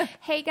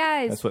 Hey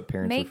guys, That's what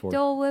parents are make for.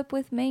 Dole Whip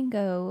with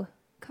mango.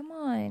 Come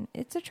on,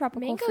 it's a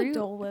tropical Mango fruit.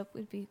 Dole Whip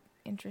would be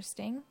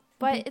interesting, Be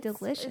but it's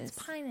delicious.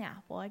 It's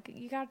pineapple. Like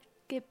you got to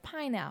get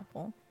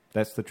pineapple.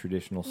 That's the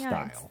traditional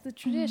Yeah, it's style. the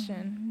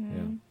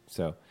tradition. Yeah.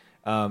 So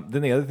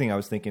then the other thing I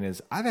was thinking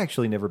is I've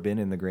actually never been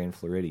in the Grand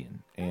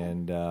Floridian,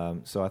 and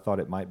so I thought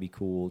it might be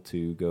cool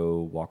to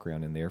go walk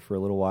around in there for a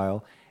little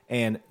while.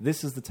 And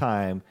this is the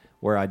time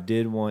where I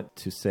did want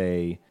to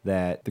say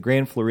that the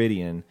Grand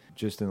Floridian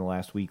just in the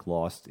last week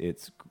lost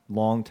its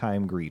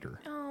longtime greeter.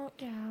 Oh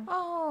yeah.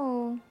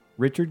 Oh,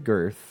 Richard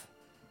Girth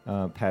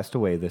passed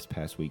away this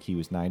past week. He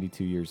was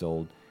 92 years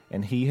old,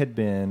 and he had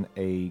been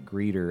a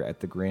greeter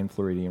at the Grand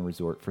Floridian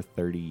Resort for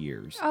 30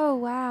 years. oh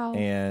wow.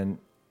 And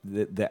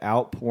the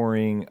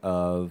outpouring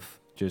of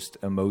just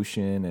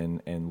emotion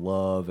and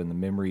love and the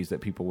memories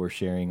that people were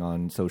sharing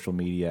on social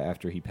media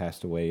after he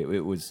passed away,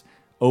 it was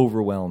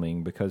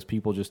overwhelming because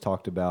people just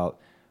talked about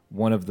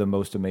one of the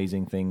most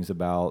amazing things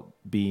about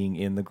being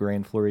in the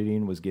Grand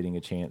Floridian was getting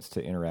a chance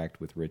to interact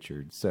with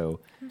Richard. So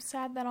I'm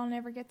sad that I'll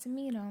never get to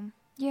meet him.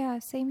 Yeah,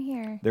 same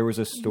here. there was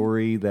a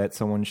story that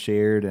someone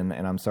shared, and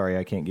I'm sorry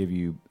I can't give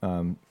you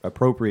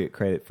appropriate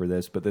credit for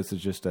this, but this is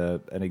just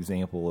an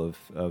example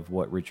of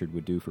what Richard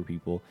would do for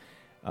people.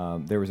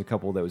 There was a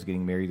couple that was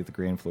getting married at the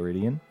Grand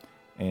Floridian,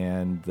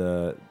 and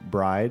the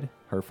bride,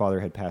 her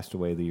father had passed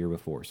away the year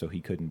before, so he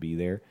couldn't be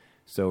there.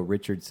 So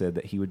Richard said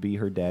that he would be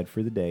her dad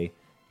for the day.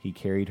 He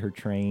carried her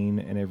train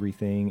and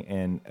everything,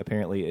 and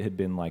apparently it had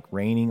been like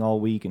raining all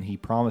week, and he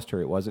promised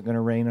her it wasn't going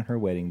to rain on her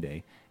wedding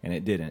day, and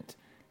it didn't.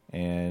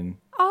 And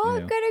Oh, you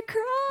I'm know, gonna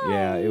cry.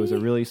 yeah, it was a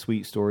really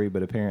sweet story,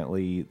 but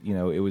apparently,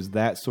 it was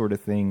that sort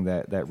of thing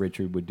that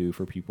Richard would do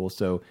for people.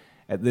 So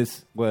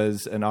this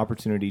was an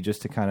opportunity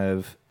just to kind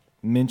of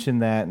mention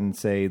that and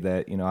say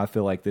that, I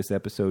feel like this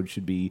episode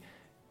should be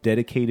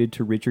dedicated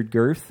to Richard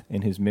Girth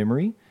in his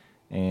memory.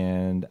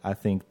 And I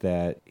think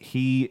that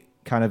he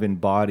kind of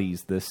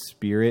embodies the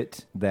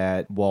spirit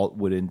that Walt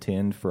would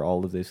intend for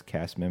all of his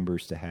cast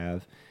members to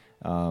have,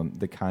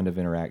 the kind of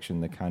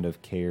interaction, the kind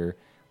of care.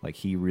 Like,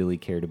 he really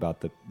cared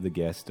about the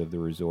guest of the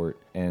resort,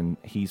 and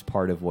he's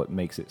part of what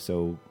makes it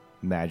so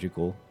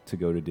magical to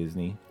go to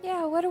Disney.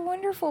 Yeah, what a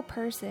wonderful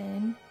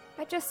person.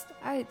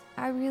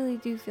 I really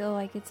do feel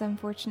like it's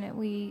unfortunate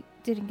we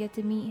didn't get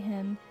to meet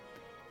him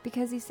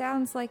because he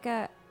sounds like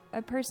a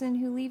person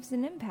who leaves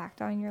an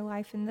impact on your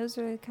life, and those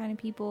are the kind of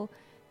people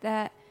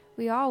that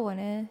we all want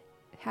to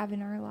have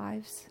in our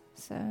lives.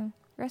 So,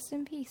 rest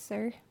in peace,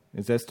 sir.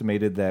 It's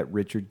estimated that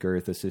Richard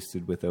Girth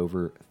assisted with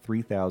over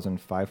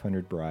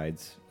 3,500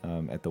 brides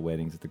at the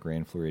weddings at the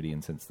Grand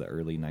Floridian since the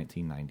early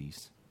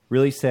 1990s.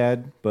 Really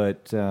sad,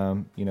 but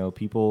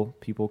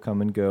people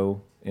come and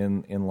go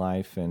in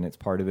life, and it's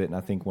part of it. And I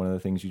think one of the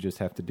things you just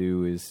have to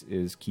do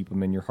is keep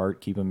them in your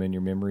heart, keep them in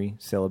your memory,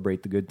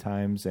 celebrate the good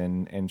times,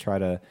 and try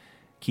to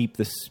keep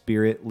the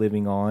spirit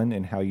living on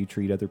and how you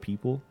treat other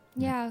people.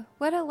 Yeah,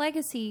 what a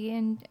legacy,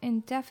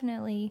 and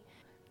definitely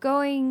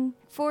going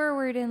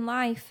forward in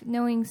life,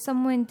 knowing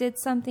someone did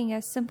something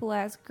as simple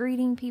as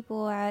greeting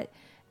people at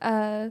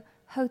a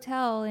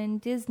hotel in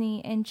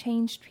Disney and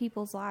changed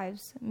people's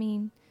lives. I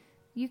mean,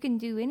 you can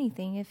do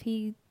anything if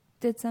he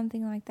did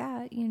something like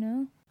that, you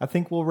know? I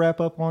think we'll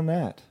wrap up on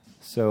that.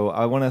 So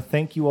I want to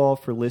thank you all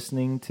for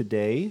listening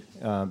today.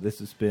 This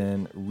has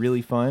been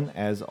really fun,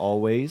 as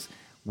always.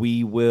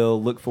 We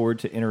will look forward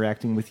to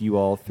interacting with you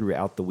all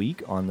throughout the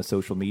week on the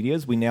social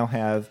medias. We now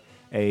have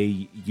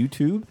a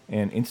YouTube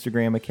and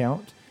Instagram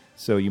account,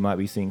 so you might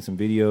be seeing some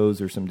videos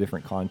or some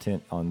different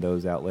content on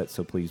those outlets,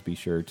 so please be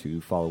sure to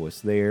follow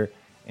us there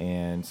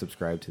and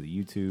subscribe to the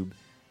YouTube.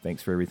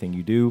 Thanks for everything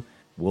you do.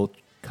 We'll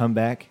come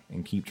back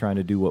and keep trying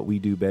to do what we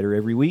do better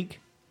every week.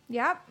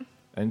 Yep.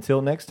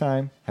 Until next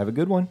time, have a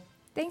good one.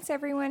 Thanks,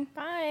 everyone.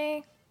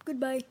 Bye.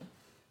 Goodbye.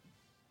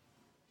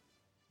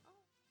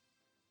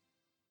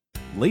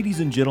 Ladies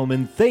and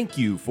gentlemen, thank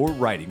you for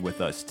riding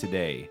with us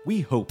today.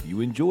 We hope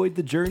you enjoyed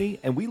the journey,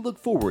 and we look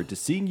forward to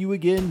seeing you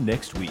again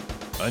next week.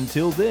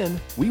 Until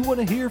then, we want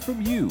to hear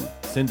from you.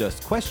 Send us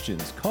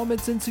questions,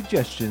 comments, and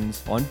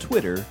suggestions on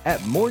Twitter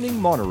at Morning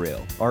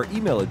Monorail. Our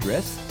email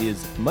address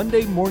is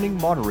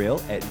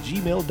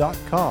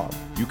mondaymorningmonorail@gmail.com.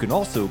 You can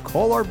also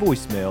call our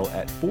voicemail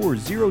at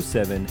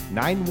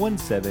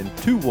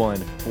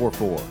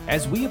 407-917-2144.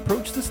 As we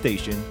approach the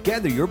station,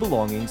 gather your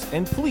belongings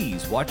and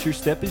please watch your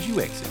step as you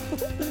exit.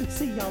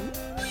 See y'all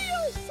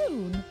real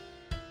soon.